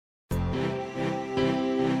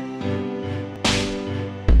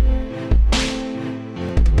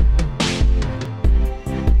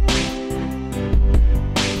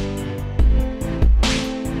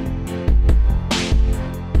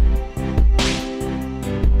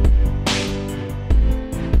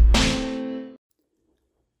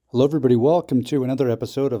Hello, everybody. Welcome to another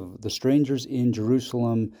episode of the Strangers in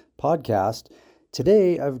Jerusalem podcast.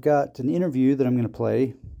 Today, I've got an interview that I'm going to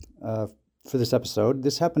play for this episode.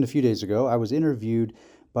 This happened a few days ago. I was interviewed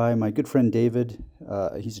by my good friend David.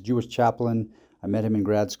 He's a Jewish chaplain. I met him in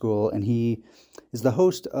grad school, and he is the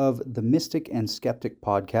host of the Mystic and Skeptic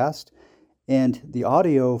podcast. And the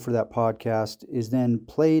audio for that podcast is then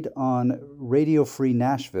played on Radio Free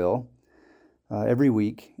Nashville every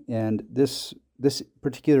week. And this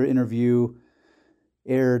particular interview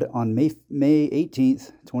aired on May 18th,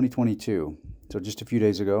 2022, so just a few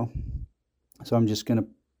days ago. So I'm just going to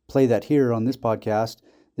play that here on this podcast.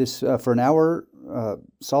 This for an hour,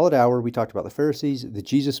 solid hour, we talked about the Pharisees, the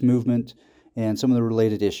Jesus movement, and some of the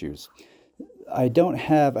related issues. I didn't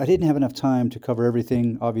have enough time to cover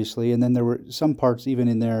everything, obviously, and then there were some parts even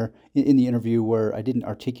in there in the interview where I didn't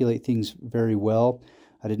articulate things very well.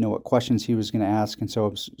 I didn't know what questions he was going to ask, and so I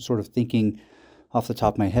was sort of thinking off the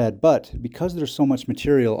top of my head. But because there's so much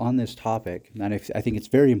material on this topic, and I think it's a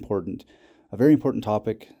very important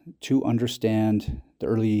topic to understand the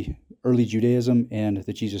early Judaism and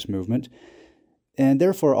the Jesus movement. And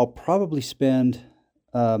therefore, I'll probably spend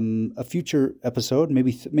a future episode,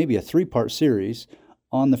 maybe a 3-part series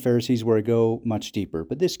on the Pharisees where I go much deeper.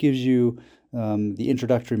 But this gives you the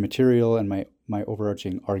introductory material and my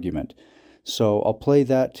overarching argument. So I'll play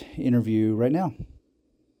that interview right now.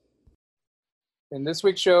 In this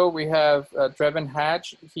week's show, we have Trevin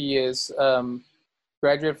Hatch. He is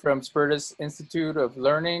graduate from Spertus Institute of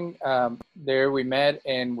Learning. There we met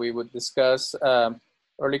and we would discuss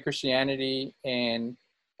early Christianity and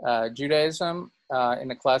Judaism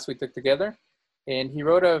in a class we took together. And he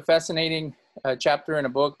wrote a fascinating chapter in a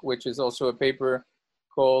book, which is also a paper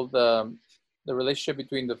called The Relationship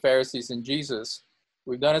Between the Pharisees and Jesus.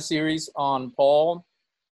 We've done a series on Paul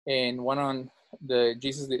and one on the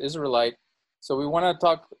Jesus the Israelite. So we want to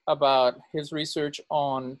talk about his research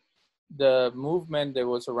on the movement that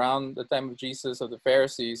was around the time of Jesus of the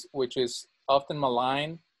Pharisees, which is often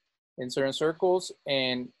maligned in certain circles.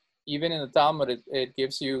 And even in the Talmud, it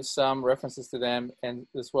gives you some references to them, and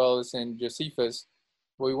as well as in Josephus.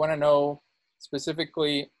 We want to know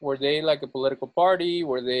specifically, were they like a political party?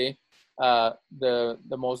 Were they the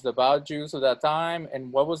most devout Jews of that time?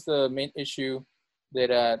 And what was the main issue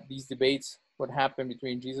that these debates would happen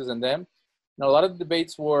between Jesus and them? Now, a lot of the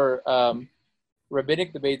debates were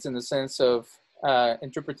rabbinic debates in the sense of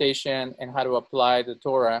interpretation and how to apply the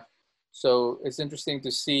Torah. So it's interesting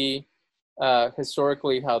to see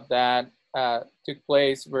historically how that took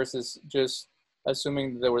place versus just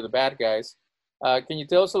assuming that they were the bad guys. Can you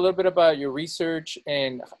tell us a little bit about your research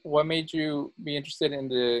and what made you be interested in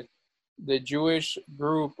the Jewish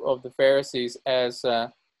group of the Pharisees as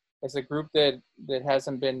a group that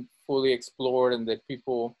hasn't been fully explored and that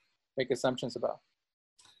people make assumptions about?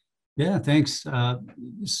 Yeah, thanks.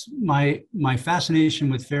 My fascination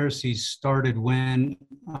with Pharisees started when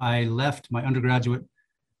I left my undergraduate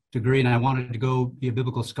degree, and I wanted to go be a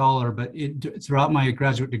biblical scholar. But throughout my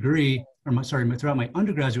undergraduate degree,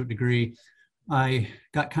 I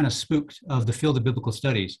got kind of spooked of the field of biblical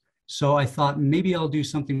studies. So I thought maybe I'll do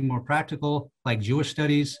something more practical, like Jewish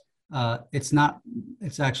studies. It's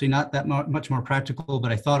actually not that much more practical,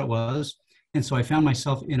 but I thought it was. And so I found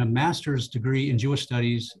myself in a master's degree in Jewish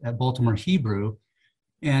studies at Baltimore Hebrew.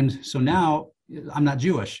 And so now I'm not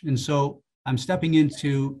Jewish. And so I'm stepping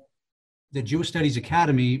into the Jewish Studies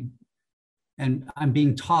Academy, and I'm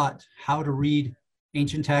being taught how to read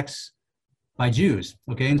ancient texts by Jews.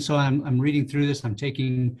 Okay. And so I'm reading through this. I'm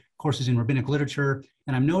taking courses in rabbinic literature,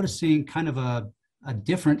 and I'm noticing kind of a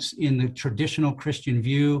difference in the traditional Christian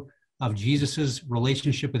view of Jesus's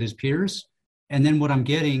relationship with his peers. And then what I'm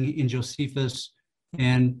getting in Josephus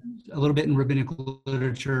and a little bit in rabbinic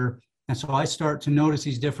literature. And so I start to notice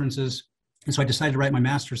these differences. And so I decided to write my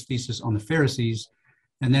master's thesis on the Pharisees.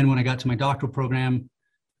 And then when I got to my doctoral program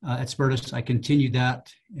at Spertus, I continued that.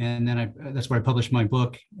 And then that's where I published my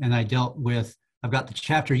book. And I've got the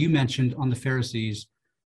chapter you mentioned on the Pharisees.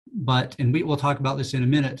 And we'll talk about this in a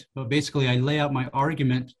minute. But basically, I lay out my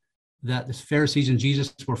argument that the Pharisees and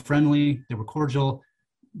Jesus were friendly, they were cordial.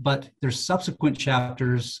 But there's subsequent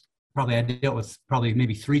chapters, I dealt with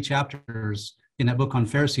maybe 3 chapters in that book on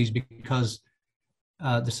Pharisees, because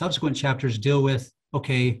the subsequent chapters deal with,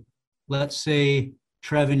 okay, let's say,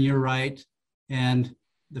 Trevin, you're right, and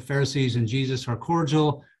the Pharisees and Jesus are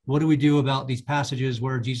cordial. What do we do about these passages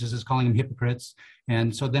where Jesus is calling them hypocrites?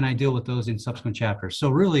 And so then I deal with those in subsequent chapters. So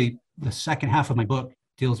really, the second half of my book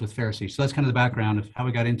deals with Pharisees. So that's kind of the background of how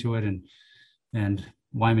we got into it and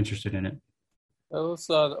why I'm interested in it. Tell us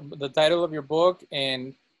the title of your book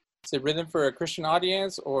and is it written for a Christian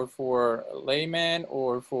audience or for laymen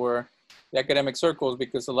or for the academic circles?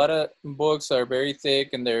 Because a lot of books are very thick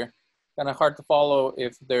and they're kind of hard to follow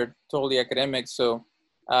if they're totally academic. So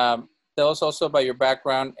tell us also about your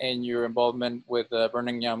background and your involvement with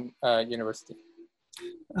Brigham Young University.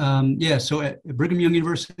 So at Brigham Young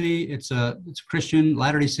University, it's a Christian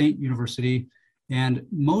Latter-day Saint university. And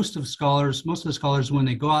most of the scholars, when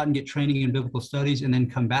they go out and get training in biblical studies and then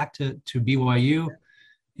come back to BYU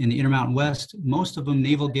in the Intermountain West, most of them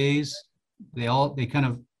navel gaze. They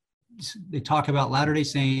talk about Latter-day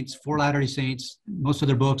Saints, for Latter-day Saints. Most of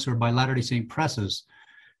their books are by Latter-day Saint presses.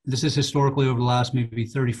 This is historically over the last maybe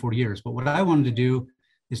 30, 40 years. But what I wanted to do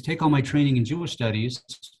is take all my training in Jewish studies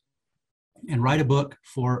and write a book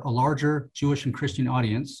for a larger Jewish and Christian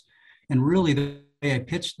audience. And really the way I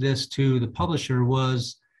pitched this to the publisher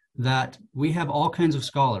was that we have all kinds of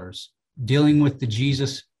scholars dealing with the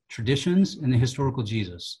Jesus traditions and the historical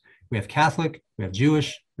Jesus. We have Catholic, we have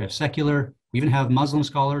Jewish, we have secular, we even have Muslim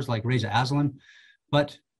scholars like Reza Aslan,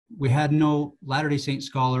 but we had no Latter-day Saint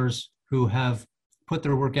scholars who have put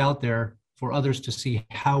their work out there for others to see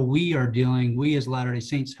how we as Latter-day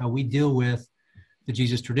Saints, how we deal with the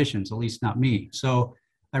Jesus traditions, at least not me. So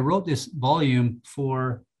I wrote this volume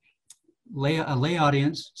for a lay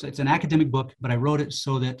audience. So it's an academic book, but I wrote it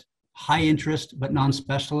so that high interest but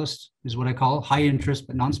non-specialists is what I call high interest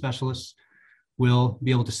but non-specialists will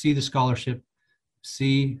be able to see the scholarship,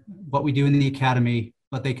 see what we do in the academy,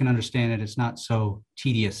 but they can understand it. It's not so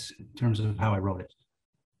tedious in terms of how I wrote it.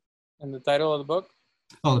 And the title of the book?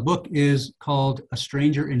 Oh, the book is called A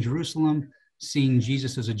Stranger in Jerusalem, Seeing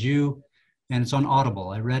Jesus as a Jew, and it's on Audible.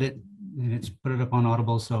 I read it and it's put it up on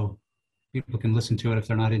Audible so people can listen to it if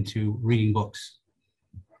they're not into reading books.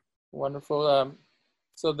 Wonderful.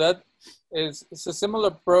 So that it's a similar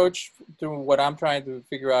approach to what I'm trying to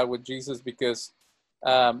figure out with Jesus, because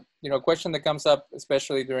a question that comes up,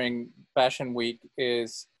 especially during Passion Week,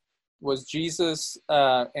 is, was Jesus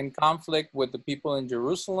in conflict with the people in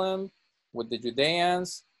Jerusalem, with the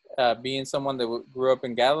Judeans, being someone that grew up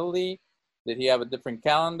in Galilee? Did he have a different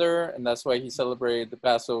calendar, and that's why he celebrated the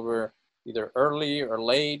Passover either early or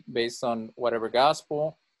late based on whatever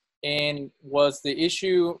gospel? And was the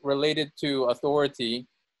issue related to authority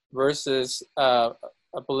versus a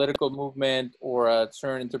political movement or a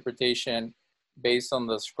certain interpretation based on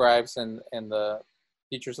the scribes and the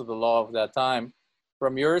teachers of the law of that time?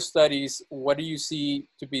 From your studies, what do you see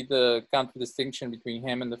to be the contradistinction between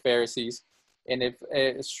him and the Pharisees? And if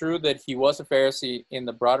it's true that he was a Pharisee in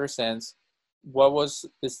the broader sense, what was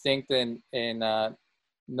distinct and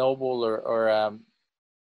noble or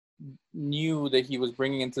new that he was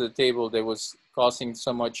bringing into the table that was causing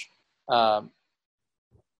so much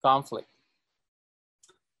conflict?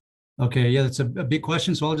 Okay, yeah, that's a big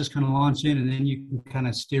question. So I'll just kind of launch in and then you can kind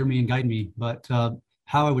of steer me and guide me. But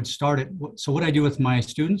how I would start it, so what I do with my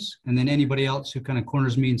students and then anybody else who kind of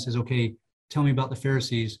corners me and says, okay, tell me about the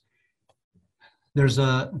Pharisees. In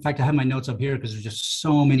fact, I have my notes up here because there's just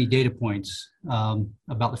so many data points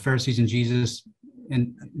about the Pharisees and Jesus,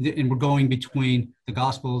 and we're going between the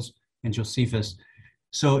Gospels and Josephus.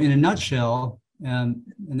 So in a nutshell, and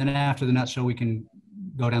then after the nutshell, we can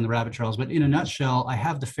go down the rabbit trails, but in a nutshell, I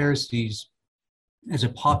have the Pharisees as a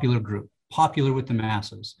popular group, popular with the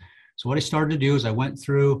masses. So what I started to do is I went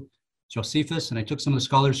through Josephus and I took some of the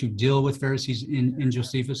scholars who deal with Pharisees in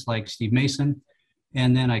Josephus, like Steve Mason,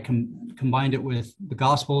 and then I combined it with the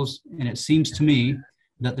Gospels. And it seems to me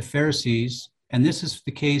that the Pharisees, and this is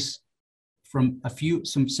the case from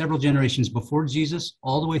several generations before Jesus,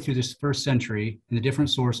 all the way through this first century in the different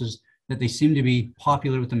sources, that they seem to be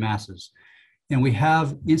popular with the masses. And we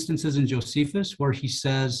have instances in Josephus where he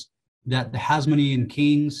says that the Hasmonean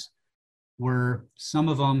kings were some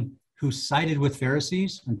of them who sided with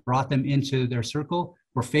Pharisees and brought them into their circle,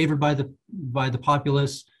 were favored by the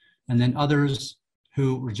populace, and then others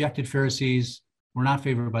who rejected Pharisees were not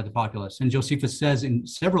favored by the populace. And Josephus says in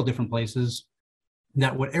several different places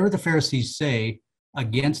that whatever the Pharisees say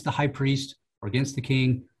against the high priest or against the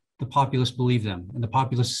king, the populace believe them, and the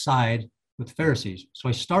populace side with the Pharisees. So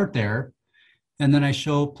I start there, and then I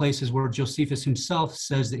show places where Josephus himself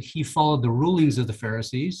says that he followed the rulings of the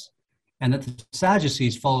Pharisees and that the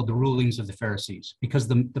Sadducees followed the rulings of the Pharisees, because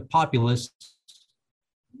the populace,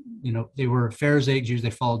 they were Pharisaic Jews,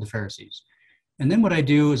 they followed the Pharisees. And then what I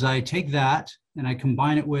do is I take that and I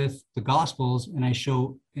combine it with the Gospels, and I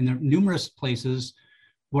show in the numerous places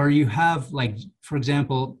where you have, like, for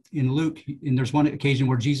example, in Luke, and there's one occasion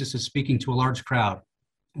where Jesus is speaking to a large crowd.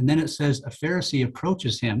 And then it says a Pharisee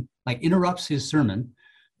approaches him, like interrupts his sermon,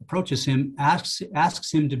 approaches him,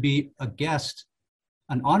 asks him to be a guest,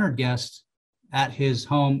 an honored guest at his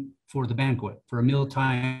home for the banquet, for a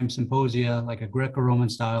mealtime symposia, like a Greco-Roman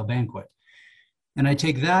style banquet. And I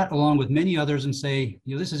take that along with many others and say,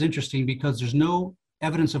 this is interesting because there's no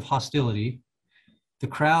evidence of hostility. The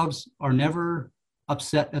crowds are never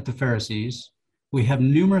upset at the Pharisees. We have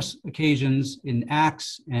numerous occasions in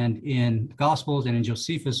Acts and in the Gospels and in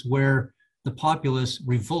Josephus where the populace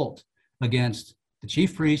revolt against the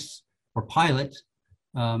chief priests or Pilate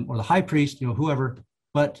or the high priest, whoever,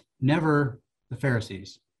 but never the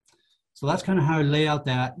Pharisees. So that's kind of how I lay out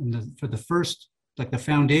that for the first, like the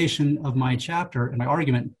foundation of my chapter and my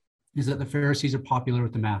argument is that the Pharisees are popular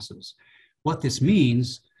with the masses. What this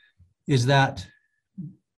means is that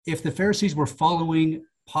if the Pharisees were following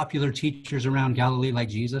popular teachers around Galilee like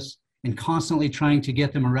Jesus and constantly trying to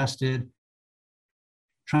get them arrested,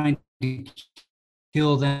 trying to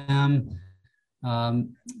kill them,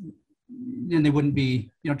 and they wouldn't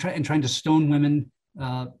be, trying to stone women,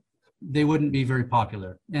 they wouldn't be very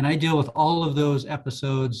popular. And I deal with all of those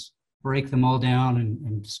episodes, break them all down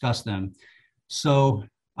and discuss them. So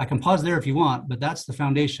I can pause there if you want, but that's the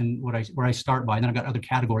foundation where I start by. And then I've got other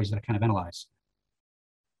categories that I kind of analyze.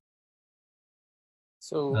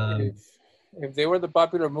 So if they were the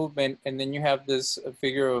popular movement, and then you have this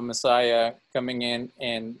figure of a Messiah coming in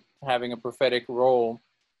and having a prophetic role,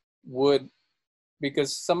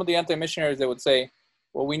 because some of the anti-missionaries, they would say,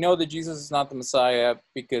 well, we know that Jesus is not the Messiah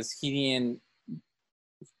because he didn't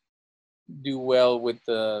do well with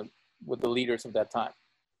the leaders of that time.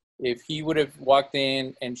 If he would have walked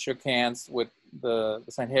in and shook hands with the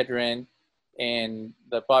Sanhedrin and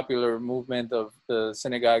the popular movement of the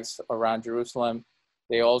synagogues around Jerusalem,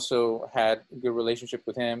 they also had a good relationship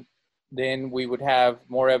with him, then we would have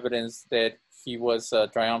more evidence that he was a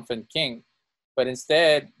triumphant king. But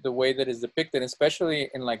instead, the way that is depicted, especially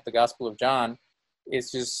in like the Gospel of John,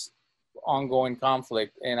 is just ongoing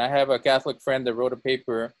conflict. And I have a Catholic friend that wrote a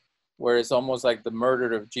paper where it's almost like the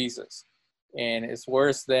murder of Jesus. And it's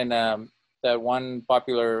worse than that one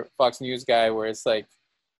popular Fox News guy where it's like,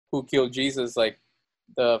 who killed Jesus? Like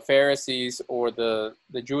the Pharisees or the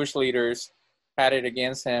Jewish leaders had it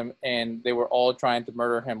against him, and they were all trying to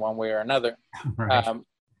murder him one way or another. Right.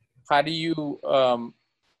 How do you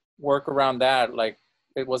work around that? Like,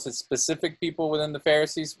 was it specific people within the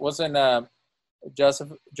Pharisees? Wasn't Joseph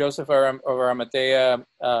of Arimathea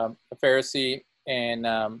a Pharisee,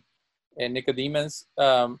 and Nicodemus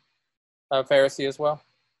a Pharisee as well?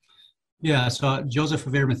 Yeah, so Joseph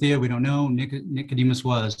of Arimathea, we don't know. Nicodemus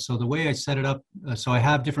was. So the way I set it up, so I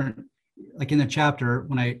have different, like in the chapter,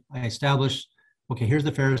 when I establish, okay, here's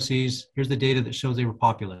the Pharisees, here's the data that shows they were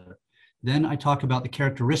popular. Then I talk about the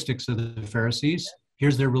characteristics of the Pharisees.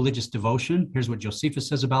 Here's their religious devotion. Here's what Josephus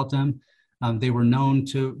says about them. They were known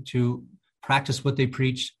to practice what they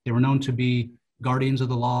preached. They were known to be guardians of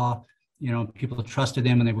the law. People trusted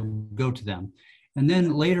them and they would go to them. And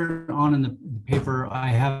then later on in the paper, I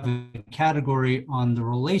have a category on the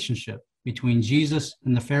relationship between Jesus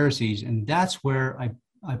and the Pharisees. And that's where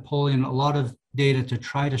I pull in a lot of data to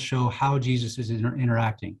try to show how Jesus is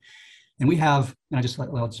interacting. And we have, and I'll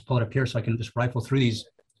just pull it up here so I can just rifle through these.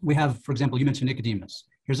 We have, for example, you mentioned Nicodemus.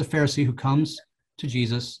 Here's a Pharisee who comes to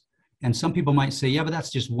Jesus. And some people might say, yeah, but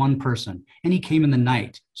that's just one person. And he came in the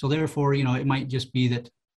night. So therefore, it might just be that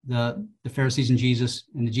the Pharisees and Jesus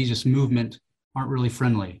and the Jesus movement aren't really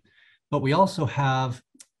friendly. But we also have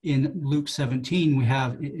in Luke 17, we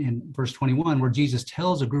have in verse 21, where Jesus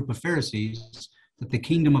tells a group of Pharisees that the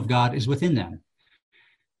kingdom of God is within them.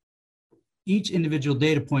 Each individual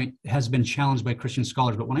data point has been challenged by Christian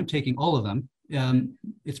scholars, but when I'm taking all of them,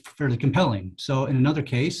 it's fairly compelling. So in another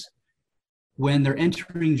case, when they're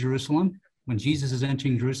entering Jerusalem, when Jesus is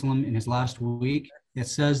entering Jerusalem in his last week, it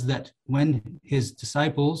says that when his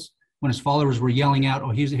disciples, when his followers were yelling out, oh,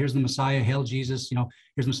 here's the Messiah, hail Jesus,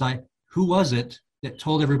 here's the Messiah, who was it that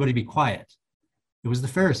told everybody to be quiet? It was the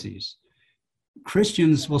Pharisees.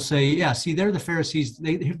 Christians will say, yeah, see, they're the Pharisees.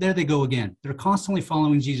 There they go again. They're constantly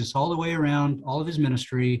following Jesus all the way around, all of his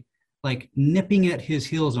ministry, like nipping at his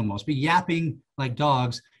heels almost, but yapping like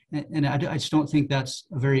dogs. And I just don't think that's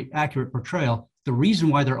a very accurate portrayal. The reason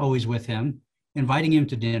why they're always with him, inviting him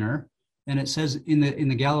to dinner, and it says in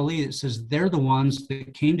the Galilee, it says they're the ones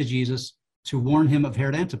that came to Jesus to warn him of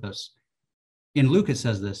Herod Antipas. In Luke, it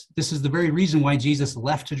says this. This is the very reason why Jesus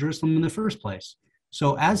left to Jerusalem in the first place.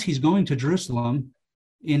 So as he's going to Jerusalem,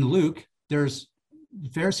 in Luke, the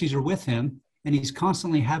Pharisees are with him, and he's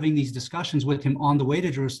constantly having these discussions with him on the way to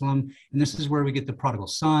Jerusalem. And this is where we get the prodigal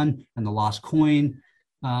son and the lost coin.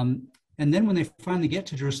 And then when they finally get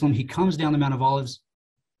to Jerusalem, he comes down the Mount of Olives.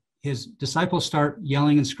 His disciples start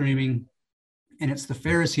yelling and screaming, and it's the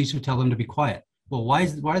Pharisees who tell them to be quiet. Well, why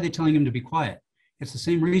are they telling him to be quiet? It's the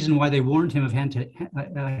same reason why they warned him of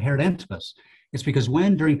Herod Antipas. It's because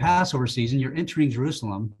when during Passover season you're entering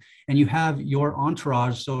Jerusalem and you have your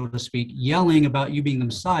entourage, so to speak, yelling about you being the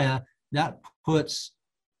Messiah, that's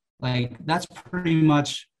pretty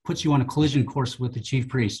much puts you on a collision course with the chief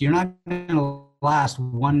priest. You're not going to last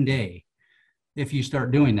one day if you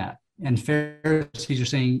start doing that. And Pharisees are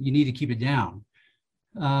saying you need to keep it down.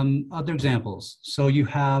 Other examples. So you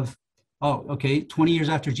have, 20 years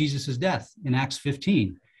after Jesus' death in Acts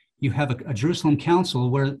 15, you have a Jerusalem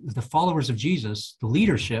council where the followers of Jesus, the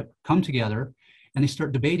leadership, come together and they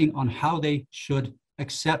start debating on how they should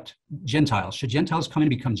accept Gentiles. Should Gentiles come in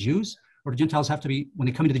and become Jews? Or do Gentiles have to be, when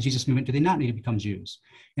they come into the Jesus movement, do they not need to become Jews?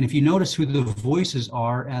 And if you notice who the voices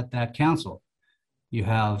are at that council, you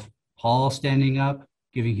have Paul standing up,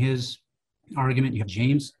 giving his argument. You have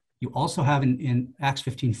James. You also have in Acts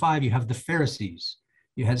 15:5, you have the Pharisees.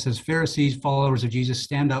 It says Pharisees, followers of Jesus,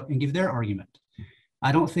 stand up and give their argument.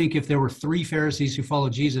 I don't think if there were 3 Pharisees who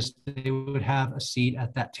followed Jesus, they would have a seat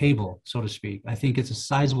at that table, so to speak. I think it's a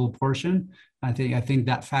sizable portion. I think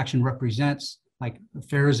that faction represents like the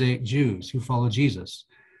Pharisaic Jews who follow Jesus.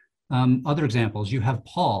 Other examples, you have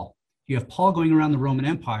Paul. You have Paul going around the Roman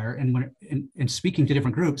Empire and speaking to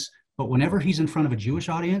different groups, but whenever he's in front of a Jewish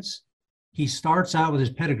audience, he starts out with his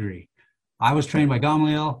pedigree. I was trained by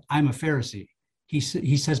Gamaliel. I'm a Pharisee. He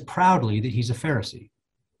says proudly that he's a Pharisee.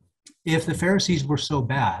 If the Pharisees were so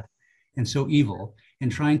bad and so evil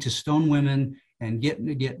and trying to stone women and get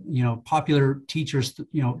popular teachers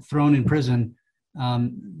thrown in prison,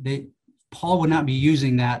 Paul would not be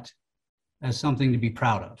using that as something to be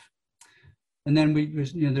proud of. And then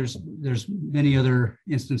there's many other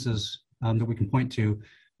instances that we can point to,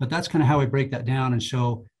 but that's kind of how I break that down and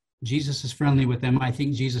show Jesus is friendly with them. I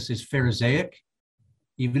think Jesus is Pharisaic,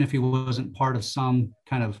 even if he wasn't part of some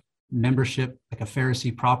kind of membership like a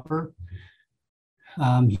Pharisee proper.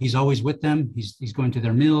 He's always with them. He's going to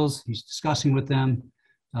their meals. He's discussing with them.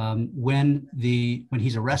 When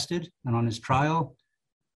he's arrested and on his trial,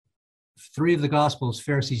 3 of the Gospels,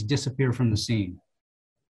 Pharisees disappear from the scene.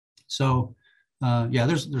 So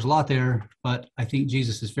there's a lot there, but I think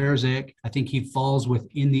Jesus is Pharisaic. I think he falls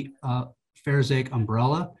within the Pharisaic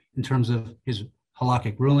umbrella in terms of his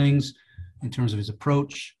halakhic rulings, in terms of his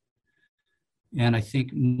approach. And I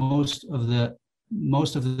think most of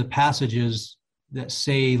the passages that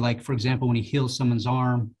say, like, for example, when he heals someone's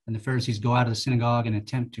arm and the Pharisees go out of the synagogue and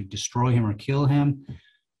attempt to destroy him or kill him,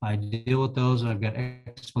 I deal with those. I've got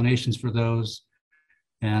explanations for those.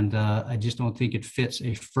 And I just don't think it fits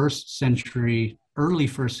a early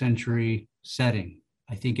first century setting.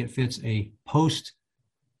 I think it fits a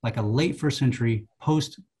late first century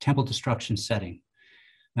post-temple destruction setting.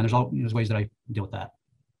 And there's ways that I deal with that.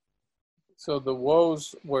 So the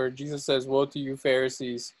woes where Jesus says, "Woe to you,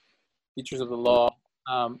 Pharisees, teachers of the law,"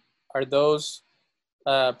 are those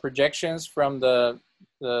projections from the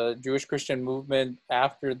Jewish Christian movement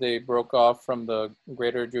after they broke off from the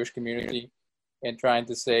greater Jewish community and trying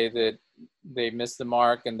to say that they missed the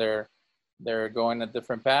mark and they're going a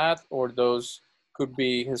different path? Or those could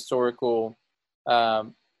be historical?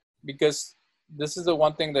 Because this is the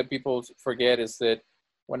one thing that people forget, is that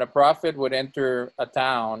when a prophet would enter a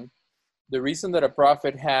town, the reason that a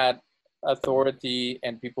prophet had authority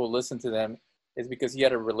and people listened to them is because he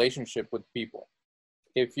had a relationship with people.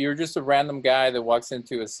 If you're just a random guy that walks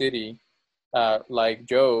into a city, like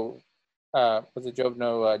Jonah,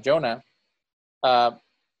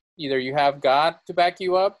 either you have God to back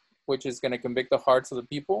you up, which is going to convict the hearts of the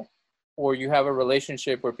people, or you have a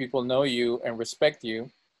relationship where people know you and respect you.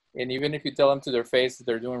 And even if you tell them to their face that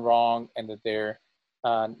they're doing wrong and that they're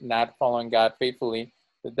not following God faithfully,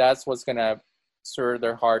 that's what's going to stir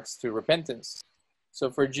their hearts to repentance.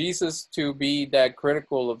 So for Jesus to be that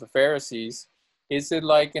critical of the Pharisees, is it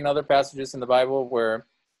like in other passages in the Bible where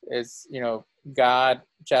it's, God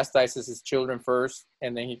chastises his children first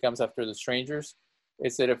and then he comes after the strangers?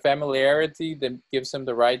 Is it a familiarity that gives him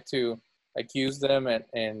the right to accuse them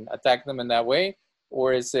and attack them in that way?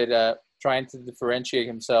 Or is it trying to differentiate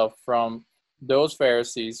himself from those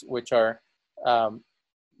Pharisees which are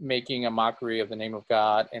making a mockery of the name of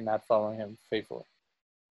God and not following him faithfully?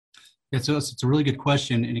 Yeah, so it's a really good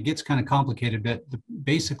question, and it gets kind of complicated, but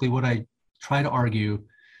basically what I try to argue,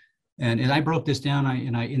 and I broke this down,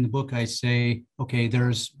 in the book I say, okay,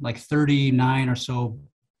 there's like 39 or so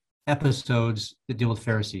episodes that deal with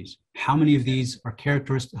Pharisees. How many of these are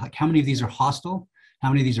characteristic? How many of these are hostile? How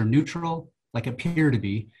many of these are neutral, like appear to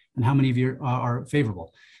be? And how many of you are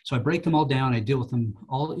favorable? So I break them all down. I deal with them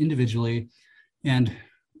all individually. And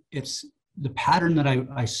it's the pattern that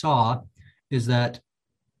I saw is that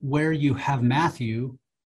where you have Matthew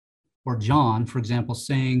or John, for example,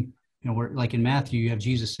 saying, where like in Matthew, you have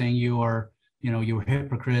Jesus saying you are, you were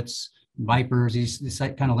hypocrites, vipers, this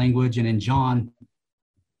kind of language. And in John,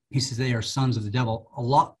 he says they are sons of the devil.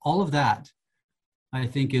 All of that, I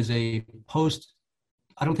think, is I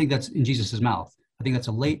don't think that's in Jesus's mouth. I think that's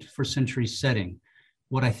a late first century setting.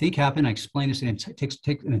 What I think happened, I explain this, and it takes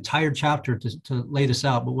an entire chapter to lay this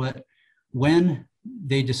out, but when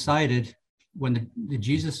they decided, when the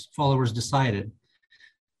Jesus followers decided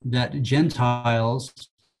that Gentiles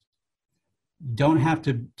don't have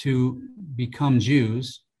to become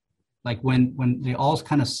Jews, like when they all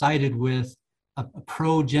kind of sided with a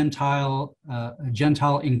pro-Gentile,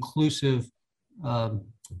 Gentile inclusive, what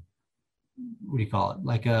do you call it?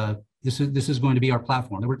 Like this is going to be our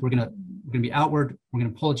platform. We're going to be outward. We're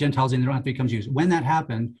going to pull Gentiles in. They don't have to become Jews. When that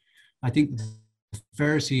happened, I think the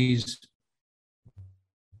Pharisees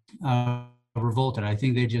revolted. I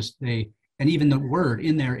think and even the word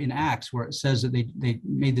in there in Acts where it says that they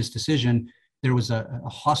made this decision, there was a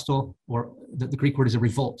hostile, or the Greek word is a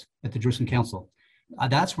revolt at the Jerusalem Council.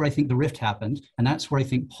 That's where I think the rift happened, and that's where I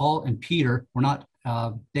think Paul and Peter were not.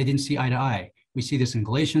 They didn't see eye to eye. We see this in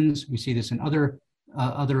Galatians. We see this in other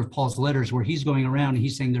of Paul's letters where he's going around and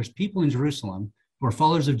he's saying there's people in Jerusalem who are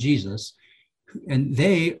followers of Jesus, and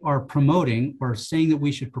they are promoting or saying that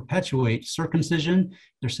we should perpetuate circumcision.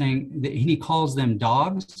 They're saying that he calls them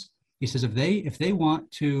dogs. He says if they want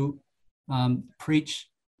to preach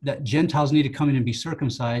that Gentiles need to come in and be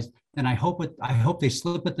circumcised, then I hope they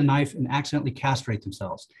slip at the knife and accidentally castrate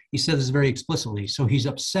themselves. He says this very explicitly. So he's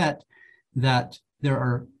upset that there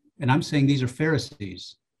are, and I'm saying these are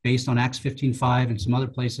Pharisees based on Acts 15:5 and some other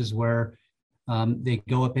places where they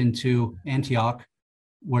go up into Antioch,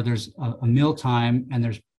 where there's a mealtime and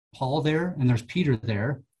there's Paul there and there's Peter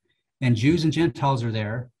there, and Jews and Gentiles are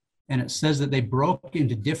there. And it says that they broke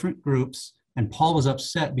into different groups, and Paul was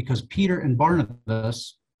upset because Peter and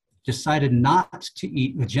Barnabas decided not to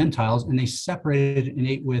eat with Gentiles, and they separated and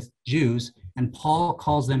ate with Jews, and Paul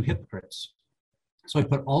calls them hypocrites. So I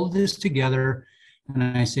put all of this together, and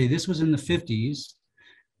I say this was in the 50s,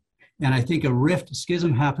 and I think a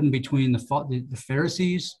schism happened between the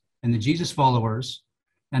Pharisees and the Jesus followers,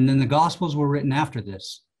 and then the Gospels were written after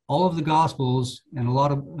this. All of the Gospels, and a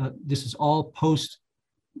lot of this is all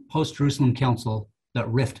post-Jerusalem Council, that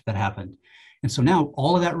rift that happened. And so now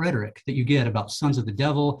all of that rhetoric that you get about sons of the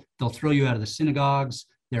devil, they'll throw you out of the synagogues,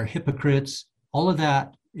 they're hypocrites, all of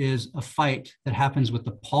that is a fight that happens with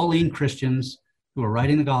the Pauline Christians who are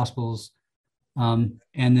writing the Gospels, and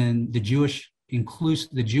then the Jewish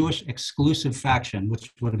exclusive faction,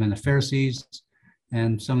 which would have been the Pharisees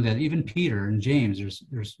and some of that, even Peter and James.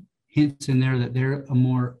 There's hints in there that they're a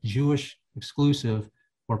more Jewish exclusive,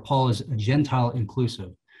 where Paul is a Gentile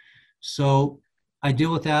inclusive. So I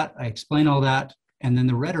deal with that, I explain all that, and then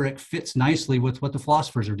the rhetoric fits nicely with what the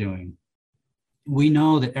philosophers are doing. We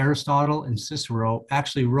know that Aristotle and Cicero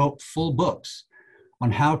actually wrote full books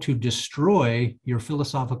on how to destroy your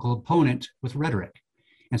philosophical opponent with rhetoric.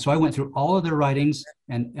 And so I went through all of their writings,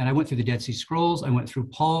 and I went through the Dead Sea Scrolls, I went through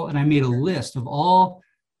Paul, and I made a list of all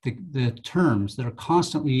the terms that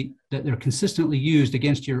are consistently used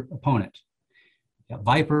against your opponent. You got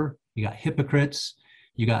viper, you got hypocrites,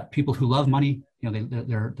 you got people who love money,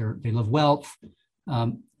 they love wealth.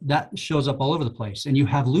 That shows up all over the place. And you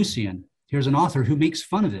have Lucian. Here's an author who makes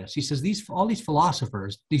fun of this. He says all these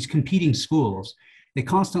philosophers, these competing schools, they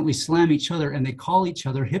constantly slam each other and they call each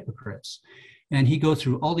other hypocrites. And he goes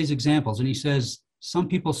through all these examples, and he says, some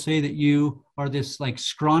people say that you are this like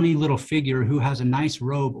scrawny little figure who has a nice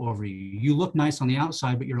robe over you. You look nice on the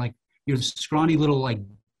outside, but you're this scrawny little like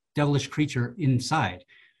devilish creature inside.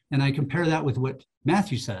 And I compare that with what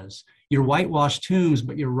Matthew says. You're whitewashed tombs,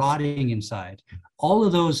 but you're rotting inside. All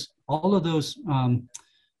of that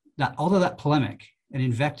polemic and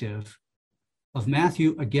invective of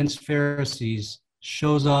Matthew against Pharisees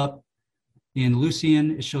shows up in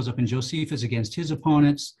Lucian. It shows up in Josephus against his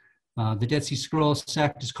opponents. The Dead Sea Scrolls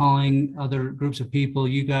sect is calling other groups of people,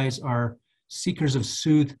 you guys are seekers of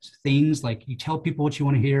sooth things, like you tell people what you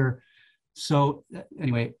want to hear. So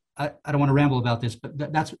anyway, I don't want to ramble about this, but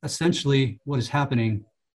that's essentially what is happening,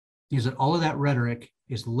 is that all of that rhetoric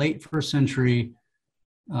is late first century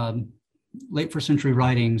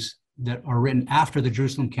writings that are written after the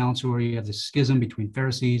Jerusalem Council, where you have the schism between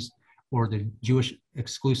Pharisees, or the Jewish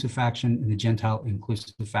exclusive faction and the Gentile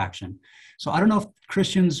inclusive faction. So I don't know if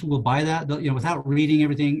Christians will buy that. Without reading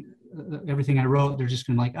everything I wrote, they're just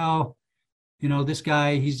going to this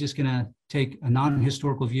guy, he's just going to take a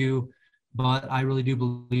non-historical view. But I really do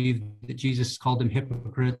believe that Jesus called them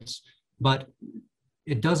hypocrites. But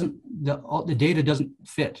it doesn't, the data doesn't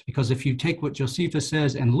fit, because if you take what Josephus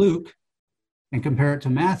says and Luke and compare it to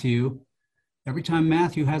Matthew, every time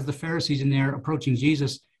Matthew has the Pharisees in there approaching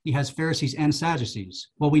Jesus, he has Pharisees and Sadducees.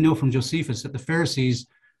 Well, we know from Josephus that the Pharisees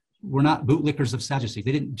were not bootlickers of Sadducees.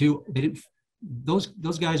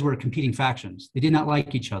 Those guys were competing factions. They did not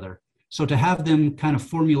like each other. So to have them kind of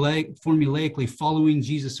formulaically following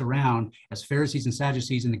Jesus around as Pharisees and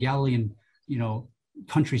Sadducees in the Galilean,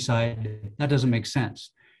 countryside, that doesn't make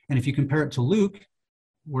sense. And if you compare it to Luke,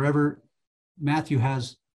 wherever Matthew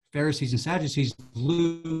has Pharisees and Sadducees,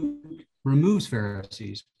 Luke removes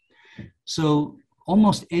Pharisees. So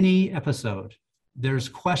almost any episode, there's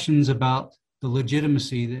questions about the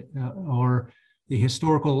legitimacy or the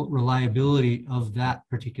historical reliability of that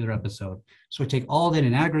particular episode. So I take all that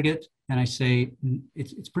in aggregate and I say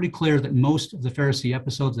it's pretty clear that most of the Pharisee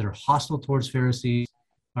episodes that are hostile towards Pharisees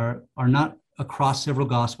are not across several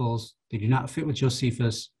Gospels. They do not fit with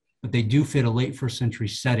Josephus, but they do fit a late first century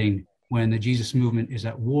setting when the Jesus movement is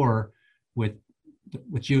at war with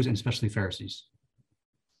Jews and especially Pharisees.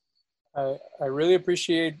 I really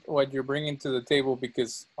appreciate what you're bringing to the table,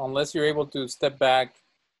 because unless you're able to step back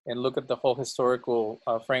and look at the whole historical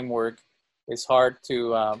framework, it's hard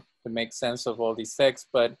to make sense of all these texts.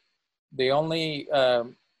 But the only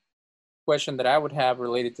question that I would have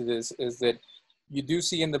related to this is that you do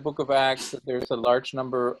see in the book of Acts that there's a large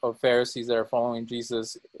number of Pharisees that are following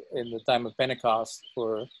Jesus in the time of Pentecost,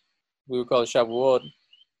 or we would call it Shavuot.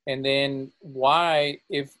 And then why,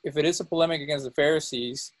 if it is a polemic against the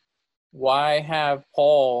Pharisees, why have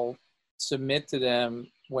Paul submit to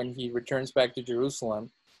them when he returns back to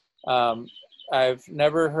Jerusalem? I've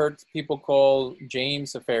never heard people call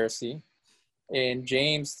James a Pharisee, and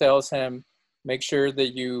James tells him, make sure that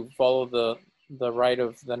you follow the rite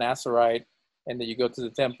of the Nazarite and that you go to the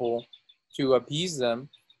temple to appease them.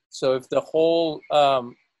 So if the whole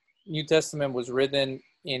New Testament was written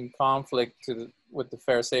in conflict with the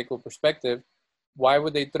Pharisaical perspective, why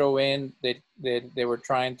would they throw in that they were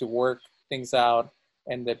trying to work things out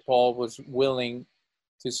and that Paul was willing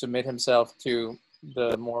to submit himself to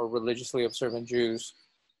the more religiously observant Jews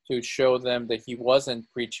to show them that he wasn't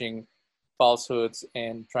preaching falsehoods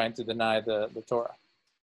and trying to deny the Torah?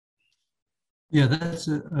 Yeah, that's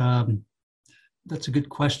a good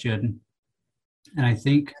question. And I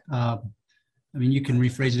think, you can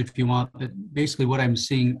rephrase it if you want, but basically what I'm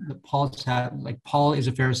seeing that Paul is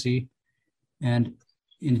a Pharisee. And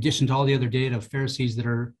in addition to all the other data of Pharisees that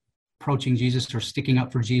are approaching Jesus or sticking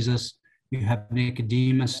up for Jesus, you have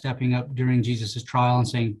Nicodemus stepping up during Jesus's trial and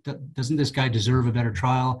saying, doesn't this guy deserve a better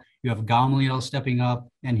trial? You have Gamaliel stepping up,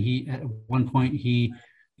 and he, at one point, he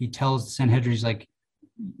tells the Sanhedrin, he's like,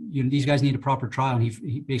 these guys need a proper trial. And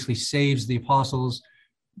he basically saves the apostles.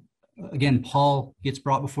 Again, Paul gets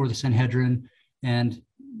brought before the Sanhedrin, and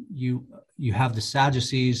you have the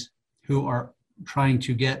Sadducees who are trying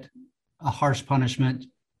to get a harsh punishment,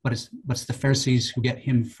 but it's the Pharisees who get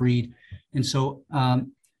him freed. And so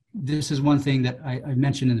this is one thing that I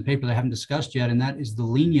mentioned in the paper that I haven't discussed yet, and that is the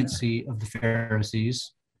leniency of the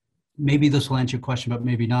Pharisees. Maybe this will answer your question, but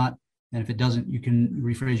maybe not. And if it doesn't, you can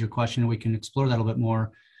rephrase your question and we can explore that a little bit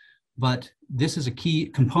more. But this is a key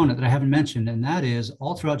component that I haven't mentioned, and that is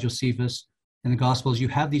all throughout Josephus and the Gospels, you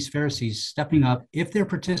have these Pharisees stepping up if they're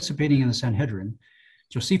participating in the Sanhedrin.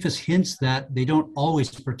 Josephus hints that they don't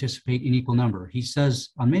always participate in equal number. He says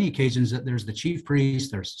on many occasions that there's the chief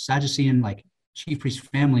priest, there's Sadducean, chief priest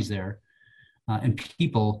families there, and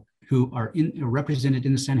people who are represented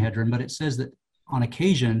in the Sanhedrin. But it says that on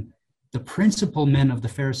occasion, the principal men of the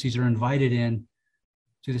Pharisees are invited in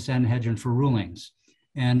to the Sanhedrin for rulings.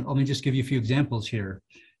 And let me just give you a few examples here.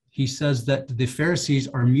 He says that the Pharisees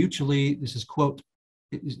are mutually, this is quote,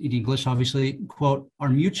 in English obviously, quote, are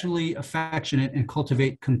mutually affectionate and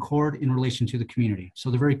cultivate concord in relation to the community.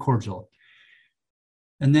 So they're very cordial.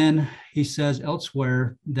 And then he says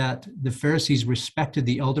elsewhere that the Pharisees respected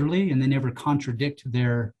the elderly and they never contradict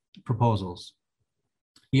their proposals.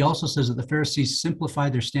 He also says that the Pharisees simplify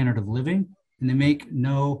their standard of living and they make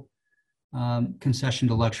no concession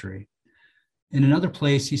to luxury. In another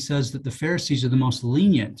place, he says that the Pharisees are the most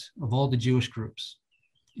lenient of all the Jewish groups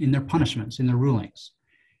in their punishments, in their rulings.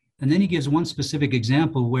 And then he gives one specific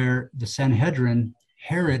example where the Sanhedrin,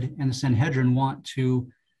 Herod and the Sanhedrin want to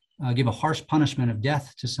give a harsh punishment of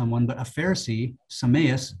death to someone, but a Pharisee,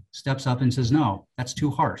 Sameas, steps up and says, no, that's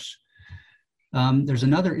too harsh. There's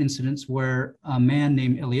another incident where a man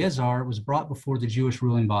named Eleazar was brought before the Jewish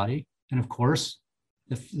ruling body. And of course,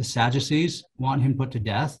 the Sadducees want him put to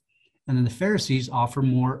death. And then the Pharisees offer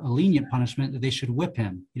a lenient punishment that they should whip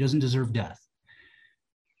him. He doesn't deserve death.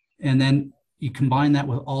 And then you combine that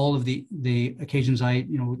with all of the occasions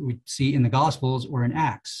we see in the Gospels or in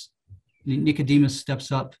Acts. Nicodemus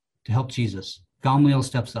steps up to help Jesus. Gamaliel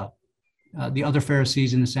steps up. The other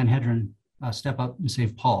Pharisees in the Sanhedrin step up and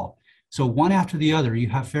save Paul. So one after the other, you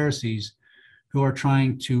have Pharisees who are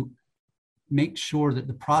trying to make sure that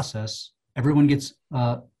the process, everyone gets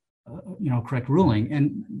correct ruling.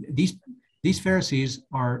 And these Pharisees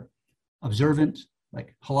are observant,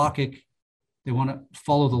 like halakhic. They want to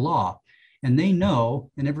follow the law, and they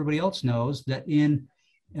know, and everybody else knows, that in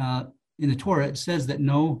the Torah it says that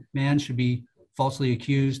no man should be falsely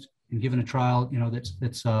accused and given a trial.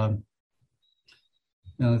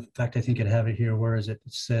 In fact, I think I have it here. Where is it?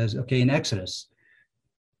 It says, okay, in Exodus,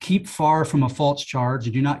 keep far from a false charge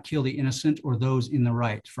and do not kill the innocent or those in the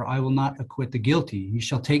right, for I will not acquit the guilty. You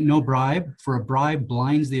shall take no bribe, for a bribe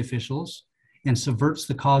blinds the officials and subverts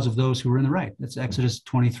the cause of those who are in the right. That's Exodus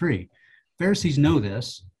 23. Pharisees know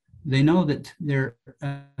this. They know that they're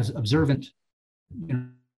as observant,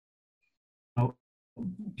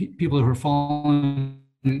 people who are following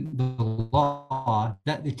the law,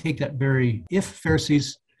 that they take that very, if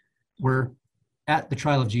Pharisees were at the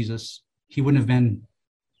trial of Jesus, he wouldn't have been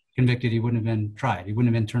convicted, he wouldn't have been tried, he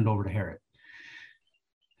wouldn't have been turned over to Herod.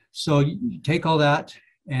 So you take all that,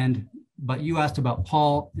 but you asked about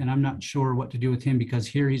Paul, and I'm not sure what to do with him, because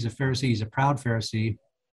here he's a Pharisee, he's a proud Pharisee,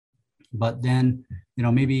 but then,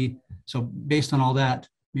 maybe, so based on all that,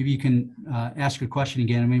 maybe you can ask your question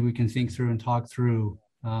again, and maybe we can think through and talk through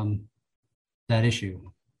that issue.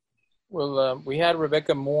 Well, we had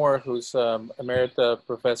Rebecca Moore, who's emerita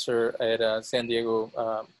professor at San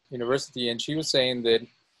Diego University, and she was saying that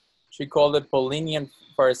she called it Paulinian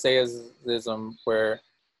Pharisaism, where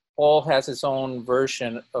Paul has his own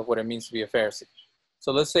version of what it means to be a Pharisee.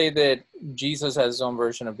 So let's say that Jesus has his own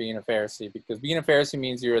version of being a Pharisee, because being a Pharisee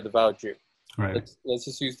means you're a devout Jew. Right. Let's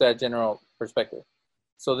just use that general perspective.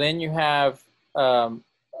 So then you have a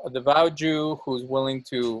devout Jew who's willing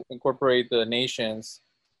to incorporate the nations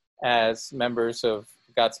as members of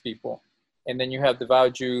God's people. And then you have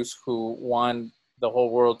devout Jews who want the whole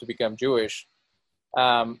world to become Jewish.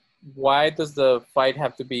 Why does the fight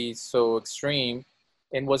have to be so extreme?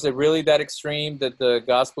 And was it really that extreme that the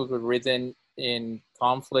Gospels were written in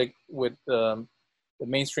conflict with the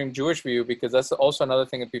mainstream Jewish view? Because that's also another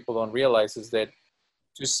thing that people don't realize, is that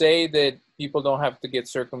to say that people don't have to get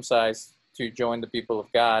circumcised to join the people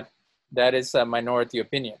of God, that is a minority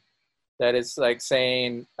opinion. That is like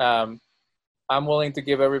saying, I'm willing to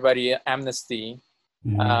give everybody amnesty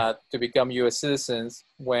to become U.S. citizens,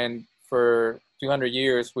 when for 200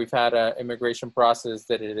 years we've had an immigration process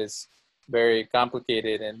that it is very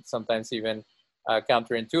complicated and sometimes even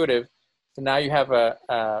counterintuitive. So now you have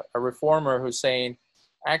a reformer who's saying,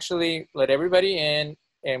 actually, let everybody in,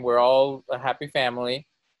 and we're all a happy family.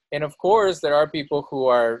 And of course, there are people who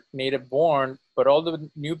are native born, but all the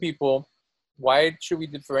new people, why should we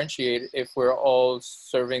differentiate if we're all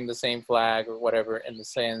serving the same flag or whatever, in the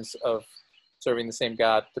sense of serving the same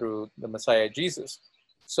God through the Messiah Jesus?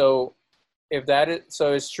 So if that is,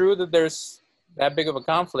 so it's true that there's that big of a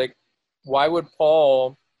conflict, why would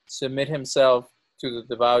Paul submit himself to the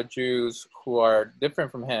devout Jews who are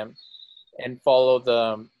different from him and follow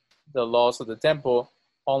the laws of the temple,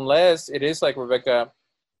 unless it is like Rebecca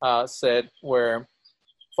said, where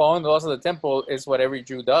following the laws of the temple is what every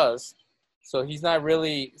Jew does. So he's not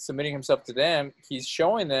really submitting himself to them. He's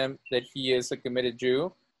showing them that he is a committed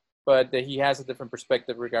Jew, but that he has a different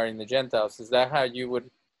perspective regarding the Gentiles. Is that how you would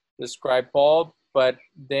describe Paul? But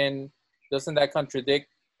then doesn't that contradict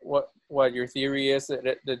what your theory is,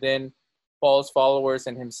 that then Paul's followers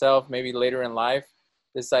and himself, maybe later in life,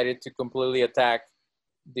 decided to completely attack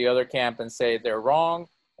the other camp and say they're wrong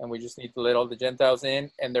and we just need to let all the Gentiles in,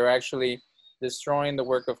 and they're actually destroying the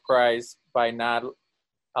work of Christ by not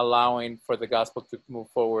allowing for the gospel to move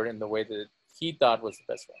forward in the way that he thought was the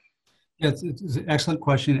best way? Yeah, it's an excellent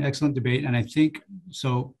question, excellent debate. And I think,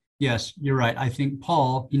 so yes, you're right. I think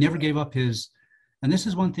Paul, he never gave up his, and this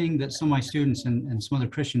is one thing that some of my students and some other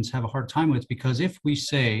Christians have a hard time with, because if we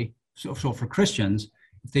say, so for Christians,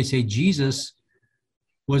 if they say Jesus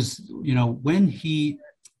was, when he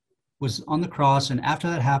was on the cross and after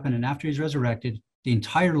that happened and after he's resurrected, the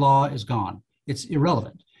entire law is gone. It's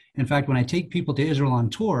irrelevant. In fact, when I take people to Israel on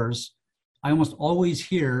tours, I almost always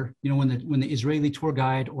hear, when the Israeli tour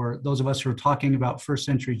guide or those of us who are talking about first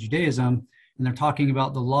century Judaism, and they're talking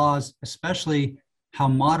about the laws, especially how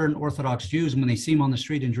modern Orthodox Jews, when they see them on the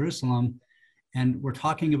street in Jerusalem, and we're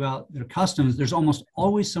talking about their customs, there's almost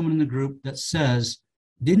always someone in the group that says,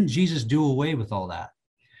 didn't Jesus do away with all that?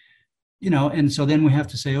 And so then we have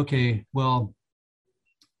to say, okay, well,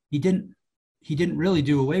 he didn't he didn't really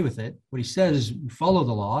do away with it. What he says is follow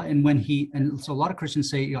the law. And so a lot of Christians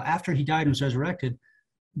say, you know, after he died and was resurrected,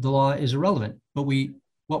 the law is irrelevant. But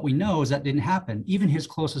what we know is that didn't happen. Even his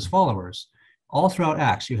closest followers, all throughout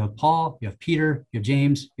Acts, you have Paul, you have Peter, you have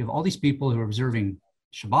James, you have all these people who are observing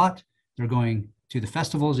Shabbat. They're going to the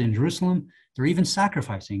festivals in Jerusalem. They're even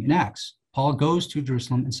sacrificing in Acts. Paul goes to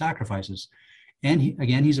Jerusalem and sacrifices. And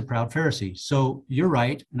he's a proud Pharisee. So you're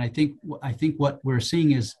right. And I think what we're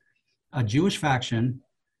seeing is a Jewish faction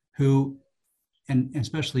who, and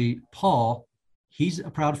especially Paul, he's a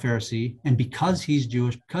proud Pharisee. And because he's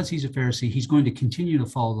Jewish, because he's a Pharisee, he's going to continue to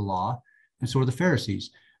follow the law. And so are the Pharisees.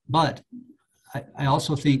 But I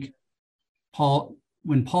also think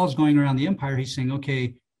when Paul's going around the empire, he's saying,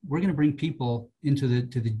 okay, we're going to bring people into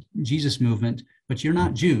the Jesus movement, but you're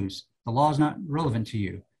not Jews. The law is not relevant to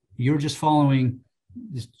you. You're just following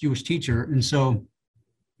this Jewish teacher. And so,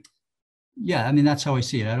 yeah, I mean, that's how I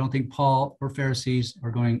see it. I don't think Paul or Pharisees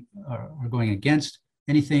are going against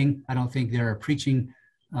anything. I don't think they're preaching,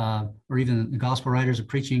 or even the gospel writers are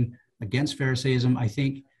preaching against Pharisaism. I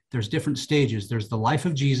think there's different stages. There's the life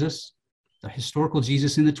of Jesus, the historical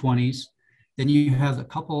Jesus in the 20s. Then you have a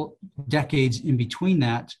couple decades in between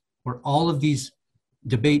that where all of these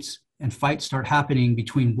debates and fights start happening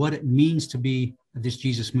between what it means to be this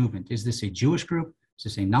Jesus movement. Is this a Jewish group? Is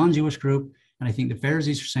this a non-Jewish group? And I think the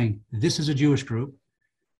Pharisees are saying, this is a Jewish group.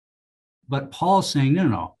 But Paul's saying,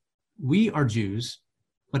 no, we are Jews,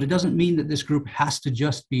 but it doesn't mean that this group has to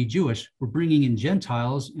just be Jewish. We're bringing in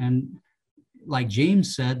Gentiles. And like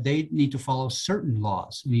James said, they need to follow certain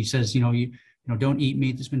laws. And he says, you don't eat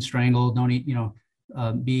meat that's been strangled, don't eat,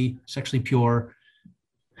 be sexually pure.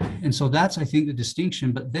 And so that's, I think, the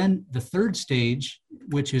distinction. But then the third stage,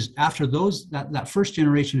 which is after that first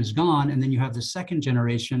generation is gone, and then you have the second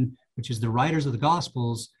generation, which is the writers of the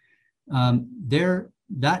Gospels.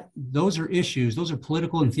 Those are issues. Those are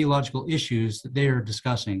political and theological issues that they are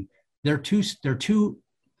discussing. They're two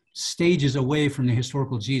stages away from the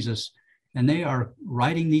historical Jesus, and they are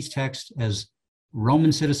writing these texts as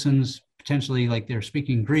Roman citizens, potentially like they're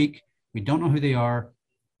speaking Greek. We don't know who they are.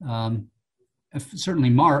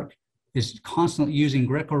 Certainly Mark is constantly using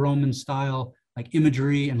Greco-Roman style, like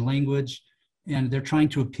imagery and language, and they're trying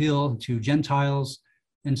to appeal to Gentiles.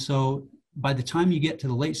 And so by the time you get to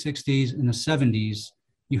the late 60s and the 70s,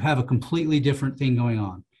 you have a completely different thing going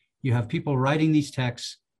on. You have people writing these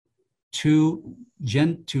texts to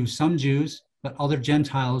some Jews, but other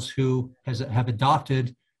Gentiles who have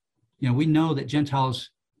adopted, we know that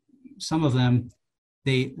Gentiles, some of them,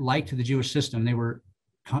 they liked the Jewish system. They were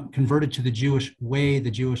converted to the Jewish way,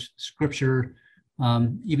 the Jewish scripture,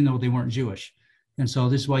 even though they weren't Jewish. And so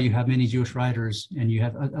this is why you have many Jewish writers, and you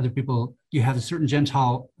have other people, you have a certain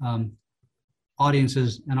Gentile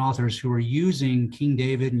audiences and authors who are using King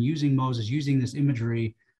David and using Moses, using this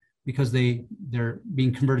imagery because they're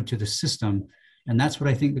being converted to the system. And that's what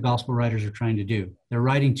I think the gospel writers are trying to do. They're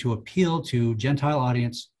writing to appeal to Gentile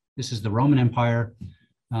audience. This is the Roman Empire.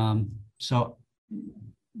 So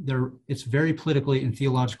it's very politically and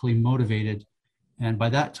theologically motivated. And by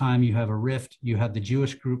that time, you have a rift. You have the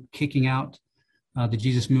Jewish group kicking out the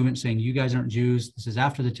Jesus movement, saying, you guys aren't Jews. This is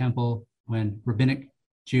after the temple, when rabbinic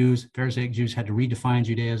Jews, Pharisaic Jews had to redefine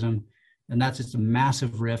Judaism. And it's a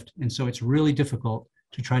massive rift. And so it's really difficult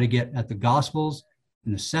to try to get at the Gospels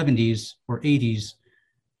in the 70s or 80s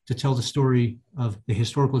to tell the story of the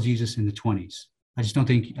historical Jesus in the 20s. I just don't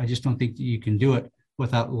think that you can do it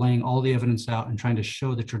without laying all the evidence out and trying to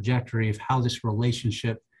show the trajectory of how this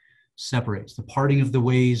relationship separates, the parting of the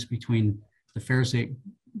ways between the Pharisaic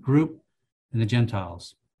group and the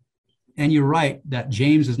Gentiles. And you're right that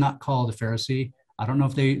James is not called a Pharisee. I don't know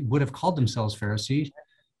if they would have called themselves Pharisees,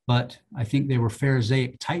 but I think they were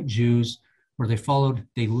Pharisaic type Jews where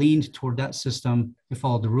they leaned toward that system. They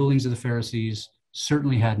followed the rulings of the Pharisees,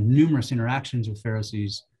 certainly had numerous interactions with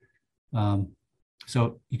Pharisees.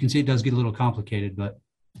 So you can see it does get a little complicated, but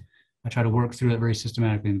I try to work through it very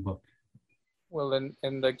systematically in the book. Well,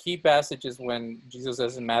 in the key passage is when Jesus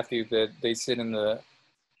says in Matthew that they sit in the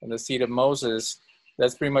seat of Moses.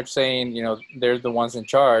 That's pretty much saying, they're the ones in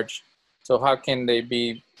charge. So how can they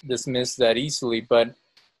be dismissed that easily? But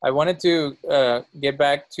I wanted to get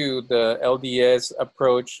back to the LDS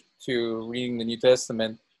approach to reading the New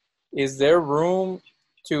Testament. Is there room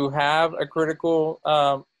to have a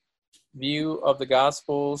critical view of the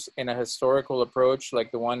Gospels and a historical approach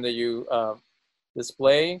like the one that you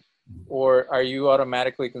display? Or are you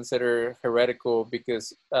automatically considered heretical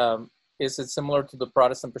because is it similar to the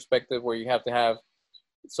Protestant perspective where you have to have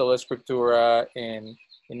sola scriptura and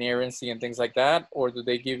inerrancy and things like that? Or do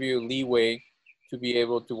they give you leeway to be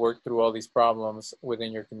able to work through all these problems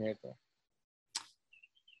within your community?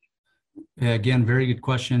 Again, very good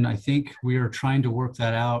question. I think we are trying to work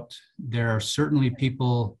that out. There are certainly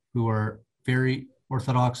people who are very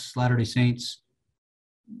Orthodox Latter-day Saints,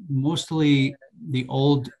 mostly the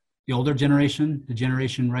older generation, the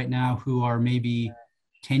generation right now who are maybe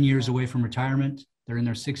 10 years away from retirement. They're in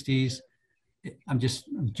their 60s. I'm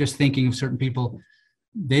just thinking of certain people.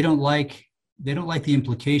 They don't like the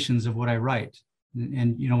implications of what I write.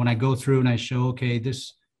 And you know, when I go through and I show, okay,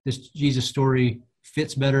 this Jesus story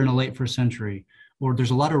fits better in a late first century, or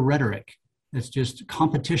there's a lot of rhetoric. It's just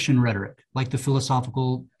competition rhetoric, like the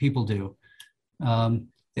philosophical people do. The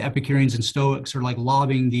Epicureans and Stoics are like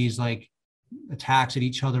lobbing these like attacks at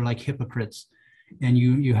each other like hypocrites. And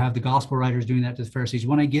you have the gospel writers doing that to the Pharisees.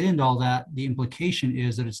 When I get into all that, the implication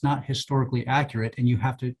is that it's not historically accurate. And you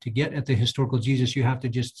have to get at the historical Jesus, you have to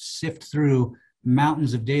just sift through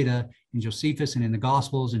mountains of data in Josephus and in the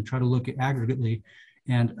Gospels and try to look at aggregately.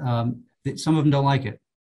 And some of them don't like it.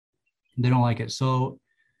 They don't like it. So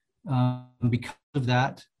because of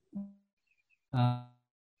that,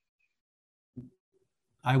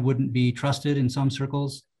 I wouldn't be trusted in some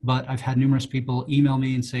circles, but I've had numerous people email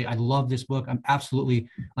me and say, I love this book. I'm absolutely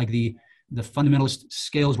like the fundamentalist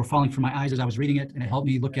scales were falling from my eyes as I was reading it, and it helped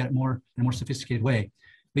me look at it more in a more sophisticated way.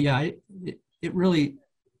 But yeah, it really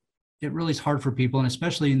is hard for people, and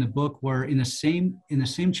especially in the book where in the same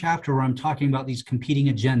chapter where I'm talking about these competing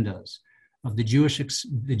agendas of the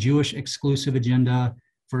Jewish exclusive agenda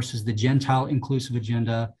versus the Gentile inclusive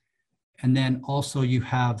agenda, and then also you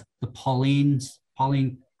have the Pauline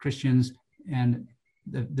Christians and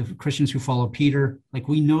the Christians who follow Peter. Like,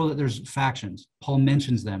 we know that there's factions. Paul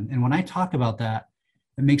mentions them, and when I talk about that,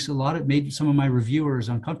 it made some of my reviewers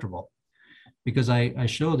uncomfortable, because I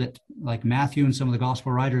show that like Matthew and some of the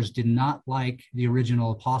gospel writers did not like the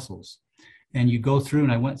original apostles. And you go through,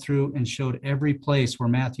 and I went through and showed every place where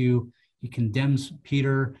Matthew, he condemns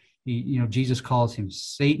Peter. Jesus calls him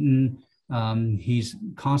Satan. He's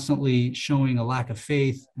constantly showing a lack of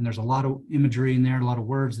faith. And there's a lot of imagery in there, a lot of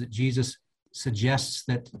words that Jesus suggests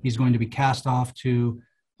that he's going to be cast off to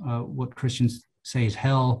what Christians say is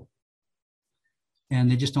hell.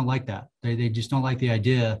 And they just don't like that. They just don't like the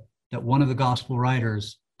idea that one of the gospel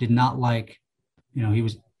writers did not like, he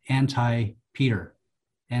was anti-Peter.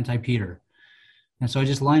 And so I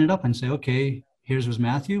just line it up and say, okay, here's was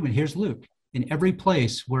Matthew and here's Luke. In every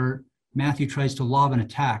place where Matthew tries to lob an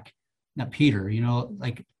attack at Peter,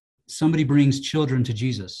 like somebody brings children to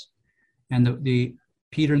Jesus, and the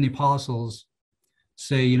Peter and the apostles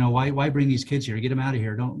say, why bring these kids here? Get them out of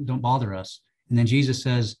here. Don't bother us. And then Jesus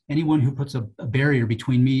says, anyone who puts a barrier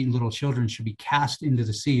between me and little children should be cast into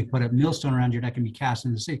the sea. Put a millstone around your neck and be cast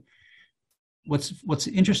into the sea. What's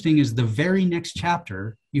interesting is the very next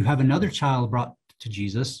chapter, you have another child brought to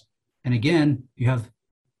Jesus. And again, you have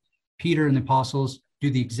Peter and the apostles do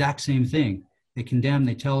the exact same thing. They condemn,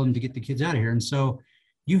 they tell them to get the kids out of here. And so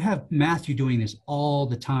you have Matthew doing this all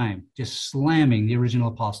the time, just slamming the original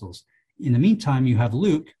apostles. In the meantime, you have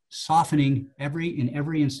Luke softening in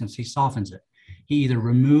every instance, he softens it. He either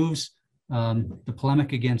removes the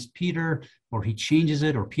polemic against Peter, or he changes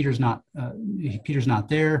it, or Peter's not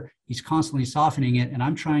there. He's constantly softening it. And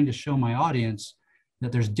I'm trying to show my audience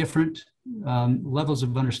that there's different levels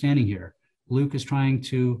of understanding here. Luke is trying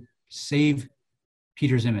to save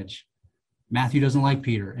Peter's image. Matthew doesn't like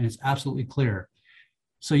Peter, and it's absolutely clear.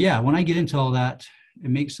 So yeah, when I get into all that, it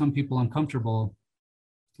makes some people uncomfortable,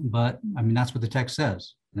 but I mean, that's what the text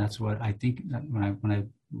says. That's what I think. That when I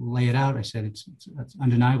lay it out, I said it's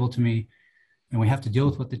undeniable to me, and we have to deal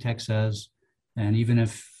with what the text says. And even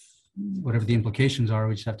if whatever the implications are,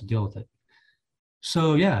 we just have to deal with it.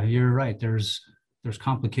 So yeah, you're right. There's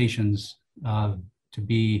complications to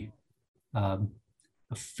be a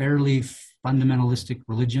fairly fundamentalistic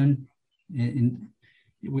religion.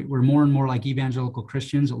 We're more and more like evangelical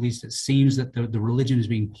Christians. At least it seems that the religion is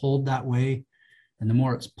being pulled that way. And the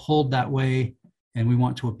more it's pulled that way, and we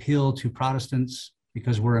want to appeal to Protestants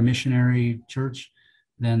because we're a missionary church,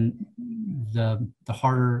 then the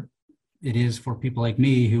harder it is for people like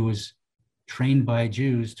me, who was trained by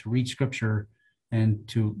Jews to read scripture and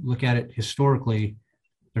to look at it historically.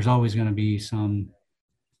 There's always going to be some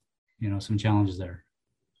challenges there.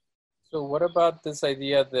 So what about this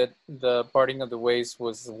idea that the parting of the ways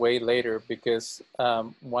was way later? Because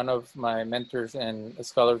one of my mentors and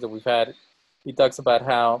scholars that we've had, he talks about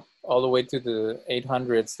how all the way to the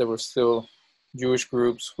 800s, there were still Jewish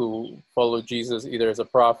groups who followed Jesus either as a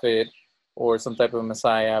prophet or some type of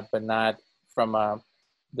Messiah, but not from a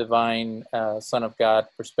divine Son of God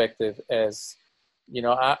perspective. As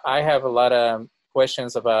I have a lot of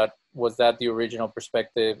questions about, was that the original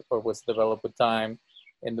perspective, or was it developed with time?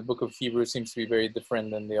 in the book of Hebrews seems to be very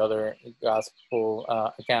different than the other gospel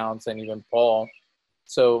accounts, and even Paul.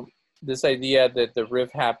 So this idea that the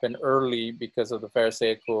rift happened early because of the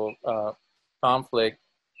Pharisaical conflict,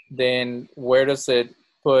 then where does it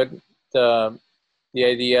put the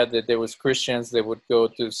idea that there was Christians that would go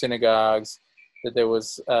to synagogues, that there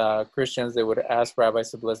was Christians that would ask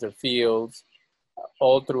rabbis to bless their fields,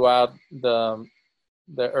 all throughout the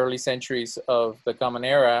early centuries of the Common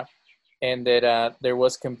Era, and that there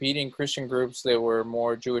was competing Christian groups that were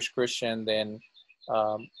more Jewish Christian than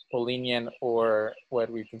Paulinian, or what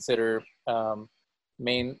we consider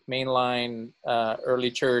mainline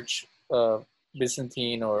early church,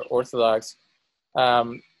 Byzantine or Orthodox.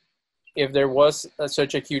 If there was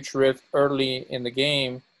such a huge rift early in the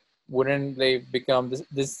game, wouldn't they become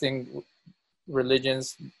distinct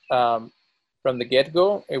religions from the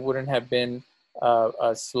get-go? It wouldn't have been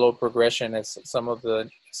a slow progression, as some of the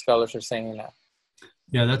scholars are saying now.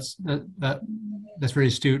 Yeah, that's very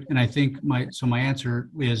astute. And I think my answer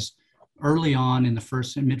is, early on in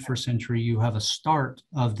the mid-first century, you have a start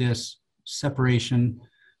of this separation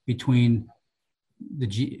between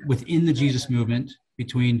within the Jesus movement,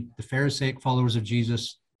 between the Pharisaic followers of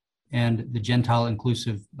Jesus and the Gentile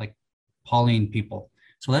inclusive, like Pauline people.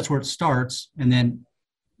 So that's where it starts. And then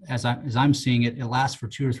as I'm seeing it, it lasts for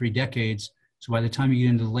 2 or 3 decades. So by the time you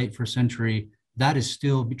get into the late first century, that is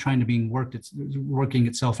still trying to be working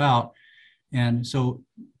itself out. And so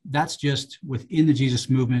that's just within the Jesus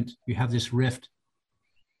movement. You have this rift,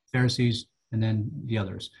 Pharisees, and then the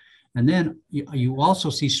others. And then you also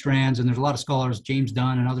see strands, and there's a lot of scholars, James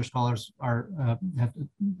Dunn and other scholars have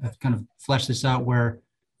kind of fleshed this out, where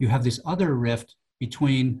you have this other rift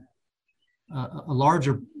between a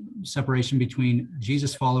larger separation between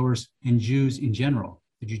Jesus followers and Jews in general,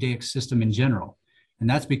 the Judaic system in general. And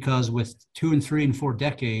that's because with 2 and 3 and 4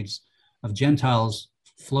 decades of Gentiles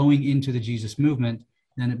flowing into the Jesus movement,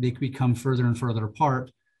 then they become further and further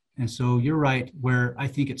apart. And so you're right, where I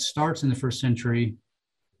think it starts in the first century,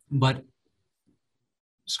 but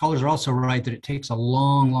scholars are also right that it takes a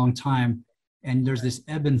long, long time. And there's this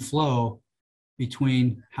ebb and flow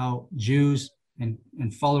between how Jews and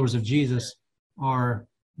followers of Jesus are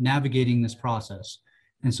navigating this process.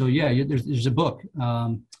 And so, yeah, there's a book.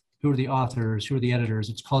 Who are the authors? Who are the editors?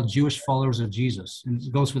 It's called Jewish Followers of Jesus. And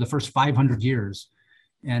it goes for the first 500 years.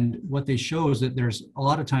 And what they show is that there's a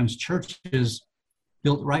lot of times churches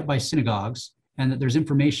built right by synagogues, and that there's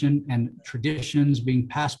information and traditions being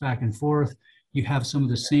passed back and forth. You have some of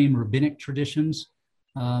the same rabbinic traditions,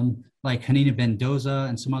 like Hanina ben Doza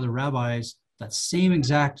and some other rabbis. That same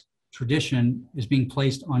exact tradition is being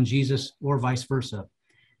placed on Jesus, or vice versa.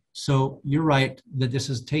 So you're right that this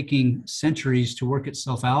is taking centuries to work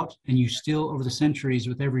itself out, and you still, over the centuries,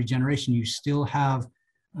 with every generation, you still have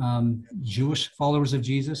Jewish followers of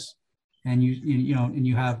Jesus, and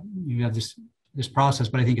you have this process.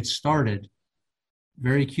 But I think it started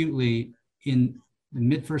very acutely in the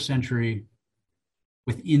mid-first century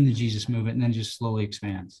within the Jesus movement, and then just slowly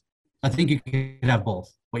expands. I think you could have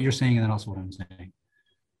both, what you're saying and then also what I'm saying.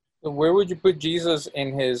 So where would you put Jesus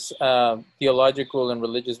in his theological and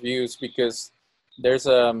religious views? Because there's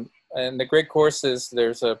in the great courses,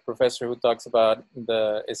 there's a professor who talks about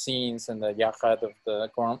the Essenes and the Yachad of the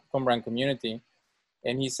Qumran community.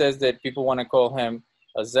 And he says that people want to call him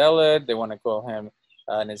a zealot, they want to call him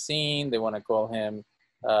an Essene, they want to call him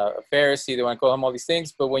a Pharisee, they want to call him all these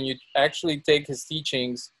things. But when you actually take his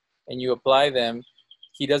teachings and you apply them,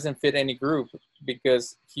 he doesn't fit any group,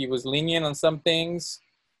 because he was lenient on some things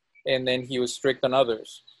and then he was strict on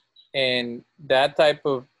others. And that type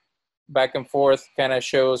of back and forth kind of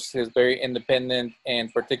shows his very independent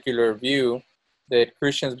and particular view that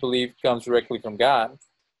Christians believe comes directly from God,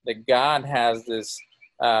 that God has this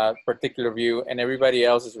particular view and everybody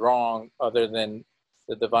else is wrong other than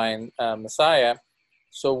the divine Messiah.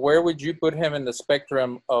 So where would you put him in the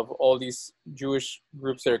spectrum of all these Jewish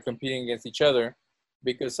groups that are competing against each other?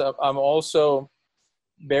 Because I'm also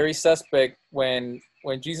very suspect when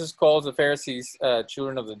Jesus calls the Pharisees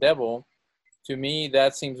children of the devil. To me,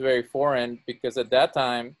 that seems very foreign, because at that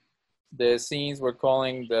time, the Essenes were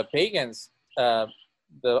calling the pagans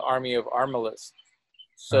the army of Armilus.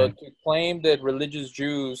 So right. To claim that religious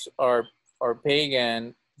Jews are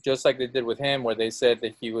pagan, just like they did with him, where they said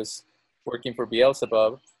that he was working for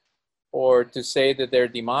Beelzebub, or to say that they're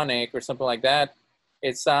demonic or something like that,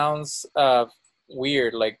 it sounds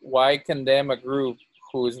weird. Like, why condemn a group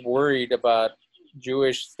who is worried about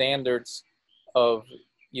Jewish standards of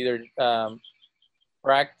either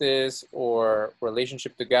practice or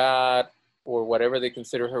relationship to God or whatever they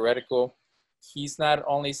consider heretical? He's not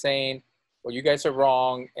only saying, well, you guys are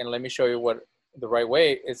wrong, and let me show you what the right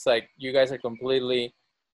way, it's like you guys are completely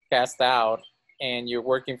cast out and you're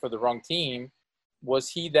working for the wrong team. Was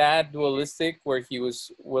he that dualistic where he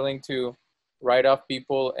was willing to write off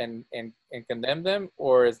people and condemn them?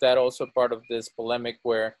 Or is that also part of this polemic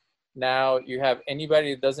where now you have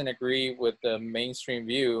anybody that doesn't agree with the mainstream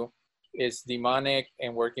view is demonic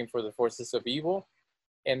and working for the forces of evil?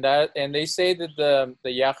 And they say that the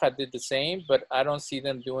Yaha did the same, but I don't see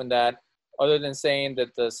them doing that other than saying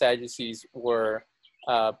that the Sadducees were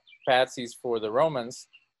patsies for the Romans.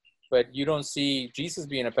 But you don't see Jesus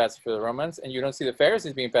being a patsy for the Romans, and you don't see the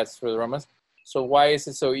Pharisees being patsies for the Romans. So why is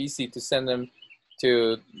it so easy to send them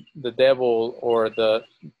to the devil or the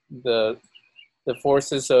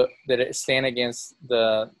forces that stand against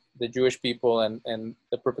the Jewish people and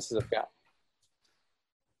the purposes of God?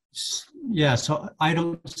 Yeah, so I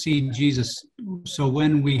don't see Jesus. So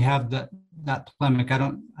when we have that polemic,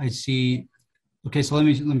 I see. Okay, so let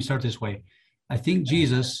me start this way. I think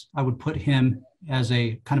Jesus, I would put him as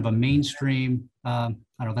a kind of a mainstream. I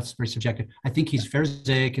don't know, that's very subjective. I think he's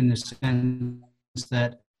Pharisaic in the sense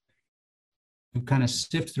that you kind of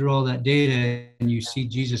sift through all that data and you see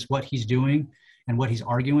Jesus, what he's doing and what he's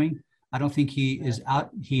arguing. I don't think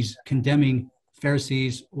he's condemning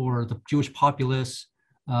Pharisees or the Jewish populace.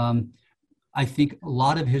 I think a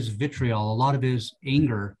lot of his vitriol, a lot of his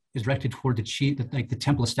anger is directed toward the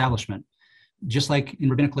temple establishment. Just like in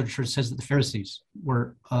rabbinic literature, it says that the Pharisees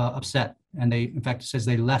were upset, and in fact, it says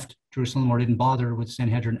they left Jerusalem or didn't bother with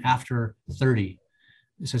Sanhedrin after 30.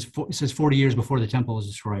 It says 40 years before the temple was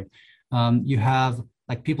destroyed. You have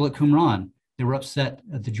like people at Qumran, they were upset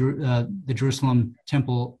at the Jerusalem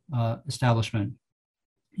temple establishment.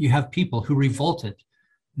 You have people who revolted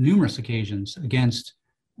numerous occasions against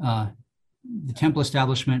the temple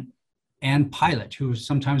establishment and Pilate, who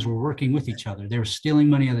sometimes were working with each other. They were stealing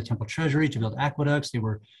money out of the temple treasury to build aqueducts. They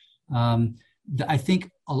were, I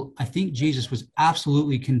think Jesus was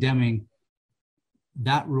absolutely condemning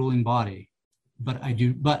that ruling body. But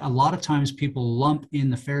a lot of times people lump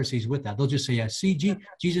in the Pharisees with that. They'll just say, yeah, see,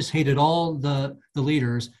 Jesus hated all the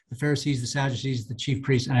leaders, the Pharisees, the Sadducees, the chief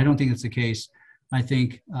priests. And I don't think that's the case. I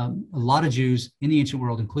think a lot of Jews in the ancient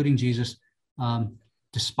world, including Jesus,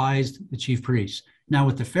 despised the chief priests. Now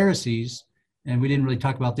with the Pharisees, and we didn't really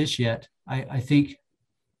talk about this yet, I think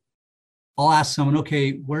I'll ask someone,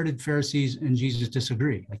 okay, where did Pharisees and Jesus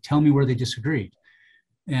disagree? Like, tell me where they disagreed.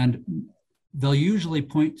 And they'll usually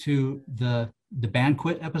point to the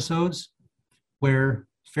banquet episodes where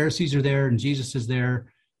Pharisees are there and Jesus is there,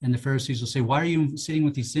 and the Pharisees will say, why are you sitting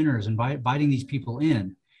with these sinners and inviting these people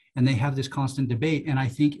in? And they have this constant debate. And I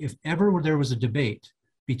think if ever there was a debate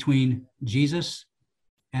between Jesus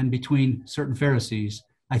and between certain Pharisees,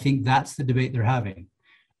 I think that's the debate they're having.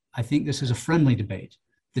 I think this is a friendly debate.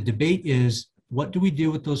 The debate is, what do we do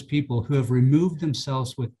with those people who have removed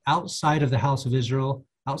themselves outside of the house of Israel,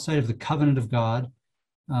 outside of the covenant of God?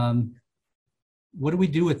 What do we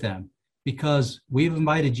do with them? Because we've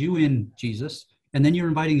invited you in, Jesus, and then you're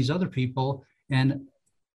inviting these other people. And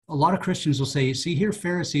a lot of Christians will say, see, here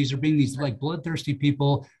Pharisees are being these like bloodthirsty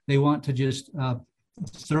people. They want to just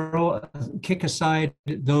kick aside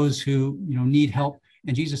those who need help.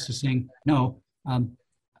 And Jesus is saying, no,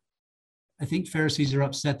 I think Pharisees are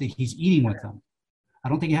upset that he's eating with them. I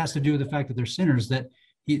don't think it has to do with the fact that they're sinners, that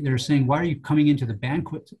they're saying, why are you coming into the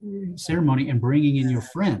banquet ceremony and bringing in your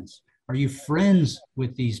friends? Are you friends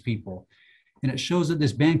with these people? And it shows that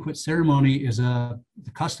this banquet ceremony is the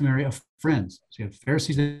customary of friends. So you have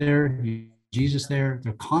Pharisees there, Jesus there.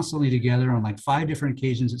 They're constantly together on like 5 different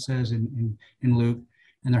occasions, it says in Luke,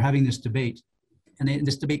 and they're having this debate. And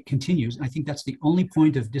this debate continues. And I think that's the only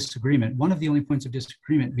point of disagreement, one of the only points of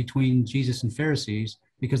disagreement between Jesus and Pharisees,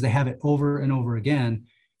 because they have it over and over again.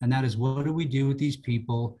 And that is, what do we do with these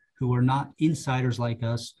people who are not insiders like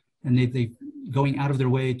us, and they going out of their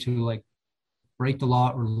way to like break the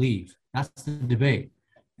law or leave? That's the debate.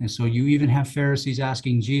 And so you even have Pharisees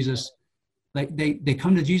asking Jesus, like they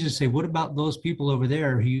come to Jesus and say, what about those people over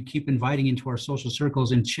there who you keep inviting into our social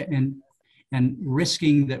circles and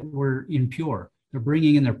risking that we're impure? They're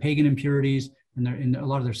bringing in their pagan impurities and a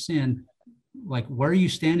lot of their sin. Like, where are you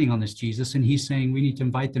standing on this, Jesus? And he's saying, we need to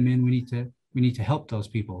invite them in. We need to help those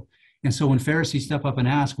people. And so when Pharisees step up and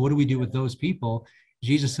ask, what do we do with those people?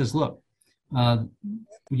 Jesus says, look, when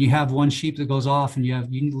you have one sheep that goes off and you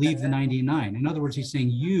leave the 99. In other words, he's saying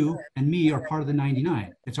you and me are part of the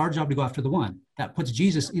 99. It's our job to go after the one. That puts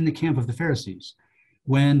Jesus in the camp of the Pharisees.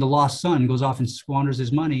 When the lost son goes off and squanders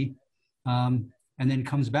his money and then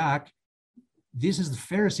comes back, this is the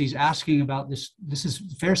Pharisees asking about this. This is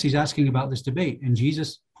Pharisees asking about this debate. And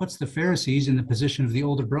Jesus puts the Pharisees in the position of the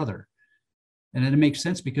older brother. And then it makes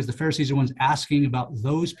sense because the Pharisees are ones asking about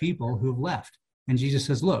those people who have left. And Jesus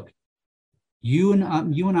says, look, you and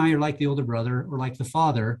I are like the older brother or like the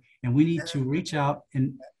father, and we need to reach out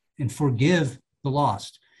and forgive the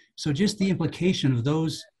lost. So just the implication of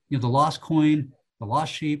those, the lost coin, the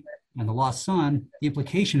lost sheep, and the lost son, the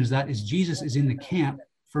implication is that Jesus is in the camp,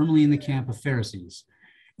 firmly in the camp of Pharisees.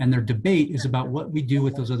 And their debate is about what we do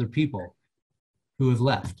with those other people who have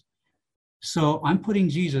left. So I'm putting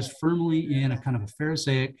Jesus firmly in a kind of a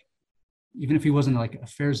Pharisaic, even if he wasn't like a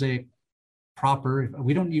Pharisaic proper,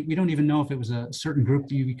 we don't even know if it was a certain group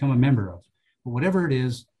that you become a member of. But whatever it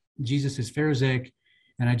is, Jesus is Pharisaic,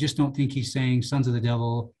 and I just don't think he's saying, sons of the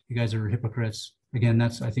devil, you guys are hypocrites. Again, I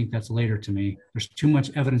think that's later to me. There's too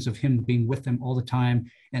much evidence of him being with them all the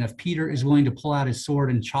time. And if Peter is willing to pull out his sword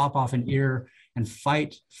and chop off an ear and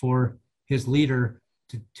fight for his leader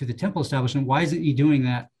to the temple establishment, why isn't he doing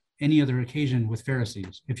that any other occasion with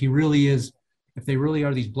Pharisees? If they really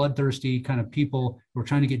are these bloodthirsty kind of people who are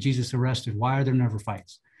trying to get Jesus arrested, why are there never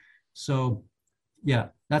fights? So yeah,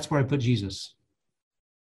 that's where I put Jesus.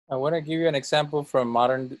 I want to give you an example from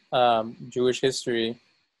modern Jewish history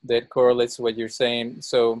that correlates to what you're saying.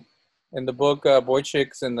 So in the book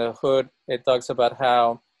Boychiks in the Hood, it talks about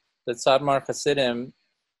how the Tzadmar Hasidim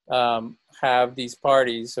have these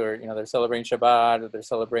parties, or they're celebrating Shabbat, or they're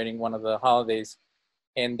celebrating one of the holidays,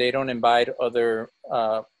 and they don't invite other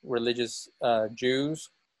religious Jews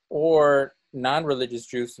or non-religious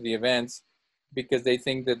Jews to the events, because they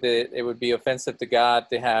think that it would be offensive to God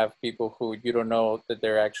to have people who you don't know that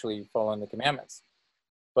they're actually following the commandments.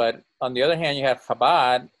 But on the other hand, you have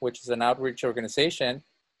Chabad, which is an outreach organization,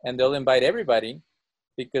 and they'll invite everybody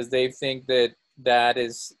because they think that that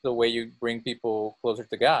is the way you bring people closer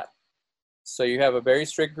to God. So you have a very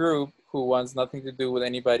strict group who wants nothing to do with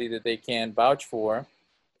anybody that they can vouch for.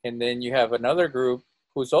 And then you have another group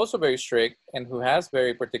who's also very strict and who has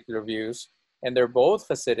very particular views. And they're both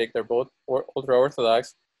Hasidic, they're both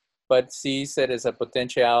ultra-Orthodox, but sees it as a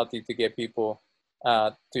potentiality to get people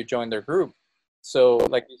to join their group. So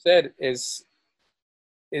like you said, is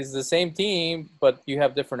the same team, but you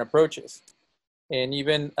have different approaches. And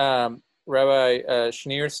even Rabbi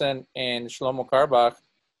Schneerson and Shlomo Carlebach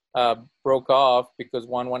broke off because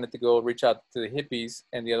one wanted to go reach out to the hippies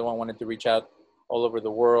and the other one wanted to reach out all over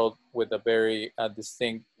the world with a very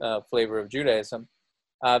distinct flavor of Judaism.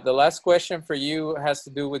 The last question for you has to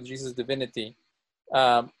do with Jesus' divinity.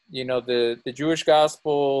 The Jewish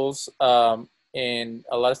Gospels and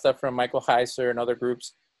a lot of stuff from Michael Heiser and other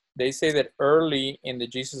groups, they say that early in the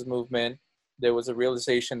Jesus movement, there was a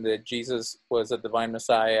realization that Jesus was a divine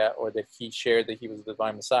Messiah, or that he shared that he was a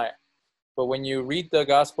divine Messiah. But when you read the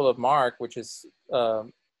Gospel of Mark, which is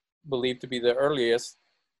believed to be the earliest,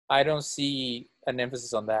 I don't see an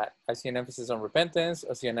emphasis on that. I see an emphasis on repentance.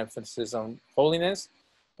 I see an emphasis on holiness.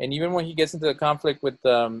 And even when he gets into the conflict with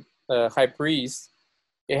the high priest,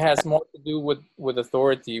 it has more to do with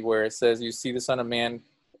authority, where it says, you see the Son of Man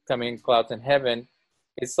coming in clouds in heaven.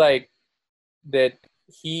 It's like that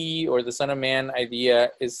he, or the Son of Man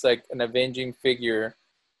idea, is like an avenging figure,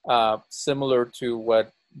 similar to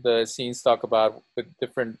what the scenes talk about with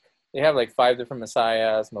they have like 5 different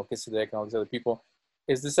messiahs, Melchizedek and all these other people,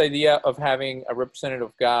 is this idea of having a representative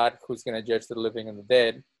of God who's going to judge the living and the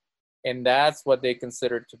dead. And that's what they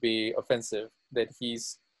consider to be offensive, that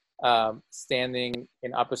he's standing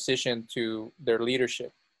in opposition to their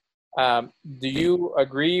leadership. Do you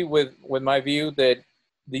agree with my view that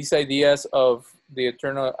these ideas of the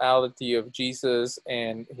eternality of Jesus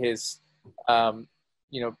and his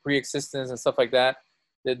pre-existence and stuff like that,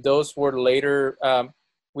 that those were later,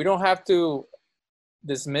 we don't have to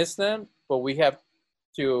dismiss them, but we have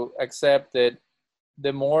to accept that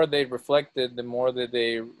the more they reflected, the more that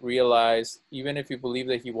they realized, even if you believe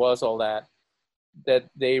that he was all that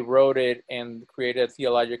they wrote it and created a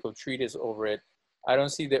theological treatise over it. I don't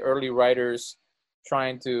see the early writers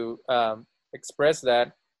trying to express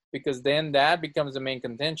that, because then that becomes the main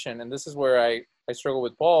contention. And this is where I struggle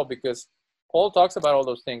with Paul, because Paul talks about all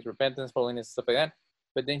those things, repentance, holiness, stuff like that,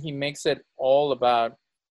 but then he makes it all about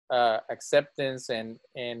acceptance and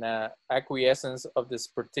acquiescence of this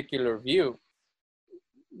particular view.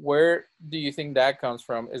 Where do you think that comes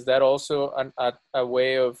from? Is that also a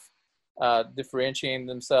way of differentiating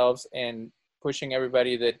themselves and pushing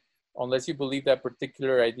everybody that unless you believe that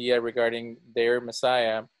particular idea regarding their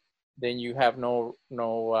Messiah, then you have no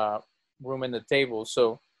room in the table?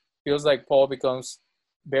 So it feels like Paul becomes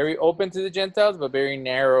very open to the Gentiles, but very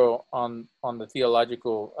narrow on the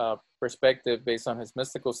theological perspective based on his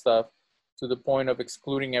mystical stuff, to the point of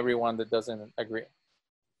excluding everyone that doesn't agree.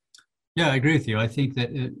 Yeah, I agree with you. I think that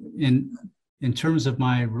in terms of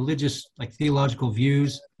my religious, like theological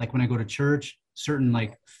views, like when I go to church, certain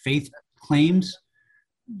like faith claims,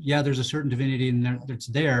 yeah, there's a certain divinity in there that's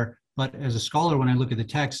there. But as a scholar, when I look at the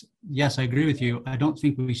text, yes, I agree with you. I don't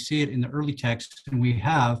think we see it in the early texts. And we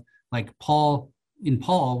have like Paul,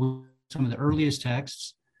 some of the earliest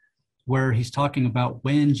texts where he's talking about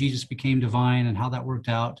when Jesus became divine and how that worked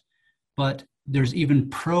out. But there's even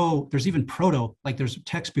proto, like there's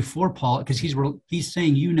text before Paul, because he's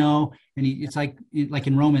saying, and it's like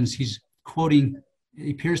in Romans, he's quoting,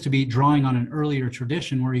 he appears to be drawing on an earlier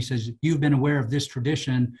tradition where he says, you've been aware of this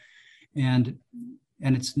tradition, and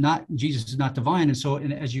it's not, Jesus is not divine. And so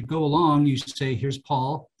as you go along, you say, here's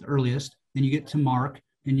Paul, the earliest, then you get to Mark,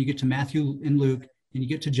 and you get to Matthew and Luke, and you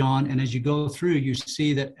get to John. And as you go through, you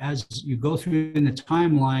see that as you go through in the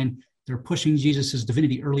timeline, they're pushing Jesus's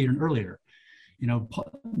divinity earlier and earlier.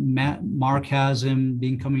 Mark has him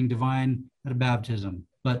becoming divine at a baptism,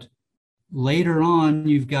 but later on,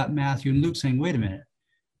 you've got Matthew and Luke saying, wait a minute.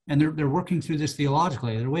 And they're working through this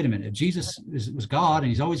theologically. They're, wait a minute, if Jesus was God and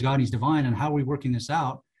he's always God and he's divine, and how are we working this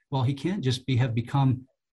out? Well, he can't just have become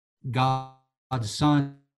God's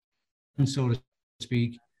son, so to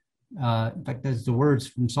speak. In fact, that's the words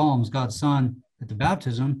from Psalms, God's son at the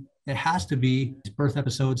baptism. It has to be birth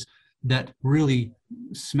episodes that really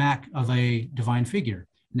smack of a divine figure.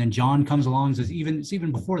 And then John comes along and says, it's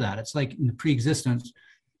even before that. It's like in the pre-existence.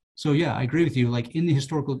 So yeah, I agree with you. Like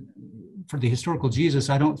for the historical Jesus,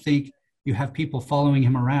 I don't think you have people following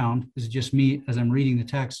him around. This is just me as I'm reading the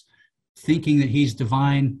text, thinking that he's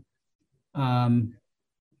divine. And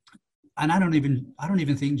I don't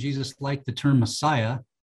even think Jesus liked the term Messiah,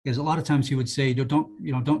 because a lot of times he would say,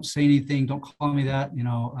 don't say anything, don't call me that.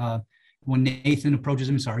 When Nathan approaches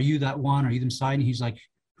him and says, are you that one? Are you the Messiah? And he's like,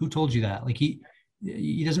 who told you that? Like he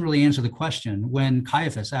doesn't really answer the question. When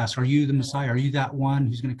Caiaphas asks, are you the Messiah? Are you that one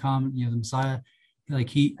who's going to come, the Messiah? Like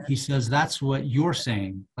he says, that's what you're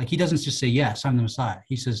saying. Like he doesn't just say, yes, I'm the Messiah.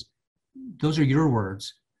 He says, those are your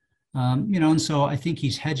words. And so I think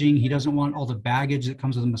he's hedging. He doesn't want all the baggage that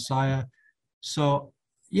comes with the Messiah. So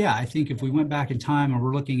yeah, I think if we went back in time and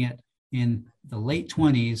we're looking at in the late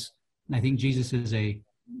 20s, I think Jesus is a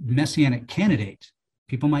messianic candidate.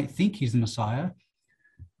 People might think he's the Messiah.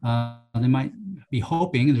 They might be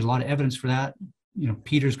hoping, and there's a lot of evidence for that.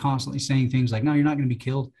 Peter's constantly saying things like, no, you're not going to be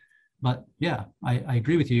killed. But yeah, I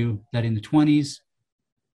agree with you that in the 20s,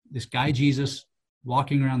 this guy Jesus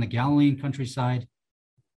walking around the Galilean countryside,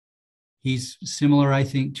 he's similar, I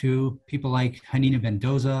think, to people like Hanina ben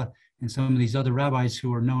Doza and some of these other rabbis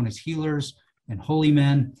who are known as healers and holy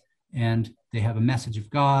men, and they have a message of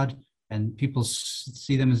God, and people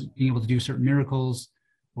see them as being able to do certain miracles,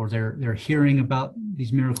 or they're hearing about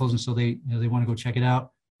these miracles, and so they want to go check it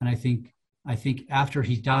out. And I think after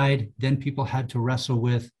he died, then people had to wrestle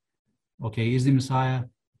with, okay, is the Messiah?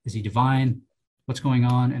 Is he divine? What's going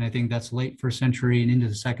on? And I think that's late first century and into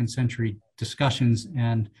the second century discussions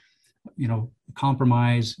and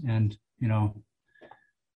compromise, and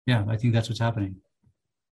yeah, I think that's what's happening.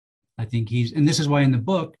 I think and this is why in the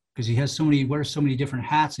book, because he wears so many different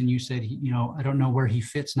hats, and you said, I don't know where he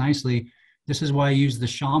fits nicely. This is why I use the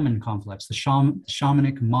shaman complex, the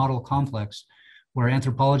shamanic model complex, where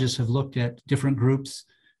anthropologists have looked at different groups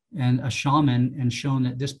and a shaman and shown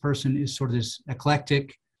that this person is sort of this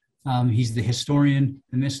eclectic. He's the historian,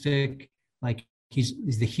 the mystic, like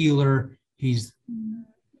he's the healer, he's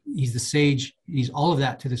the sage, he's all of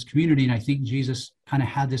that to this community. And I think Jesus kind of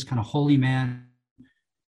had this kind of holy man,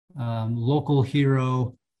 local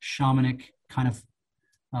hero, shamanic kind of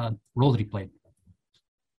role that he played.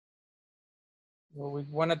 Well, we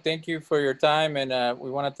want to thank you for your time, and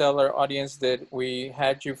we want to tell our audience that we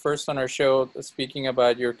had you first on our show speaking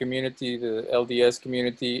about your community, the LDS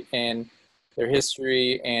community, and their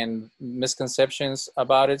history and misconceptions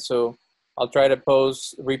about it. So I'll try to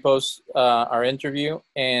repost our interview,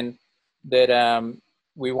 and that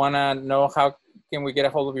we want to know how can we get a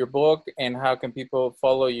hold of your book, and how can people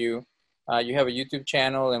follow you. You have a YouTube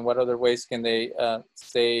channel, and what other ways can they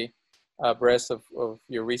stay abreast of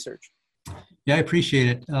your research? Yeah, I appreciate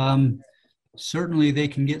it. Certainly they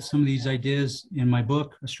can get some of these ideas in my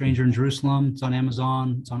book, A Stranger in Jerusalem. It's on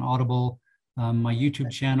Amazon, it's on Audible. My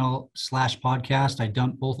YouTube channel /podcast, I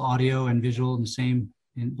dump both audio and visual in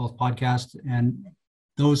both podcasts, and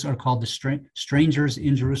those are called the Strangers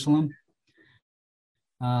in Jerusalem.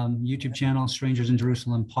 YouTube channel, Strangers in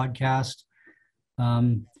Jerusalem podcast.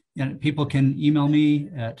 And people can email me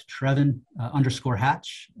at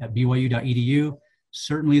Trevin_Hatch@byu.edu.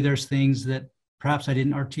 Certainly there's things that perhaps I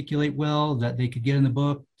didn't articulate well that they could get in the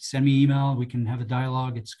book. Send me email. We can have a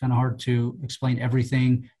dialogue. It's kind of hard to explain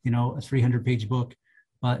everything, a 300-page book.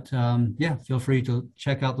 But yeah, feel free to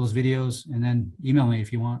check out those videos and then email me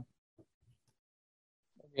if you want.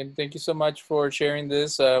 And thank you so much for sharing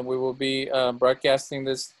this. We will be broadcasting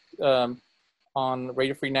this on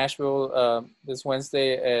Radio Free Nashville this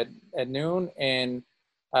Wednesday at noon. And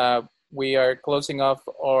we are closing off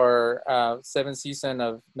our seventh season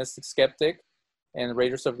of Mystic Skeptic and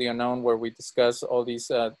Raiders of the Unknown, where we discuss all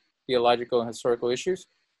these theological and historical issues.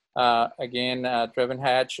 Again, Trevin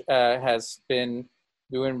Hatch has been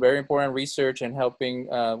doing very important research and helping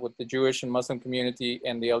with the Jewish and Muslim community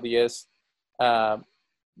and the LDS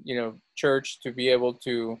church to be able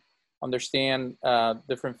to understand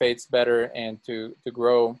different faiths better and to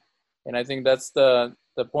grow. And I think that's the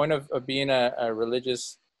point of being a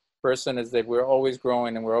religious person, is that we're always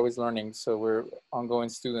growing and we're always learning. So we're ongoing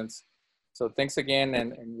students. So thanks again,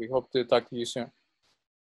 and we hope to talk to you soon.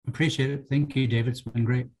 Appreciate it. Thank you, David. It's been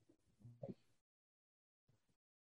great.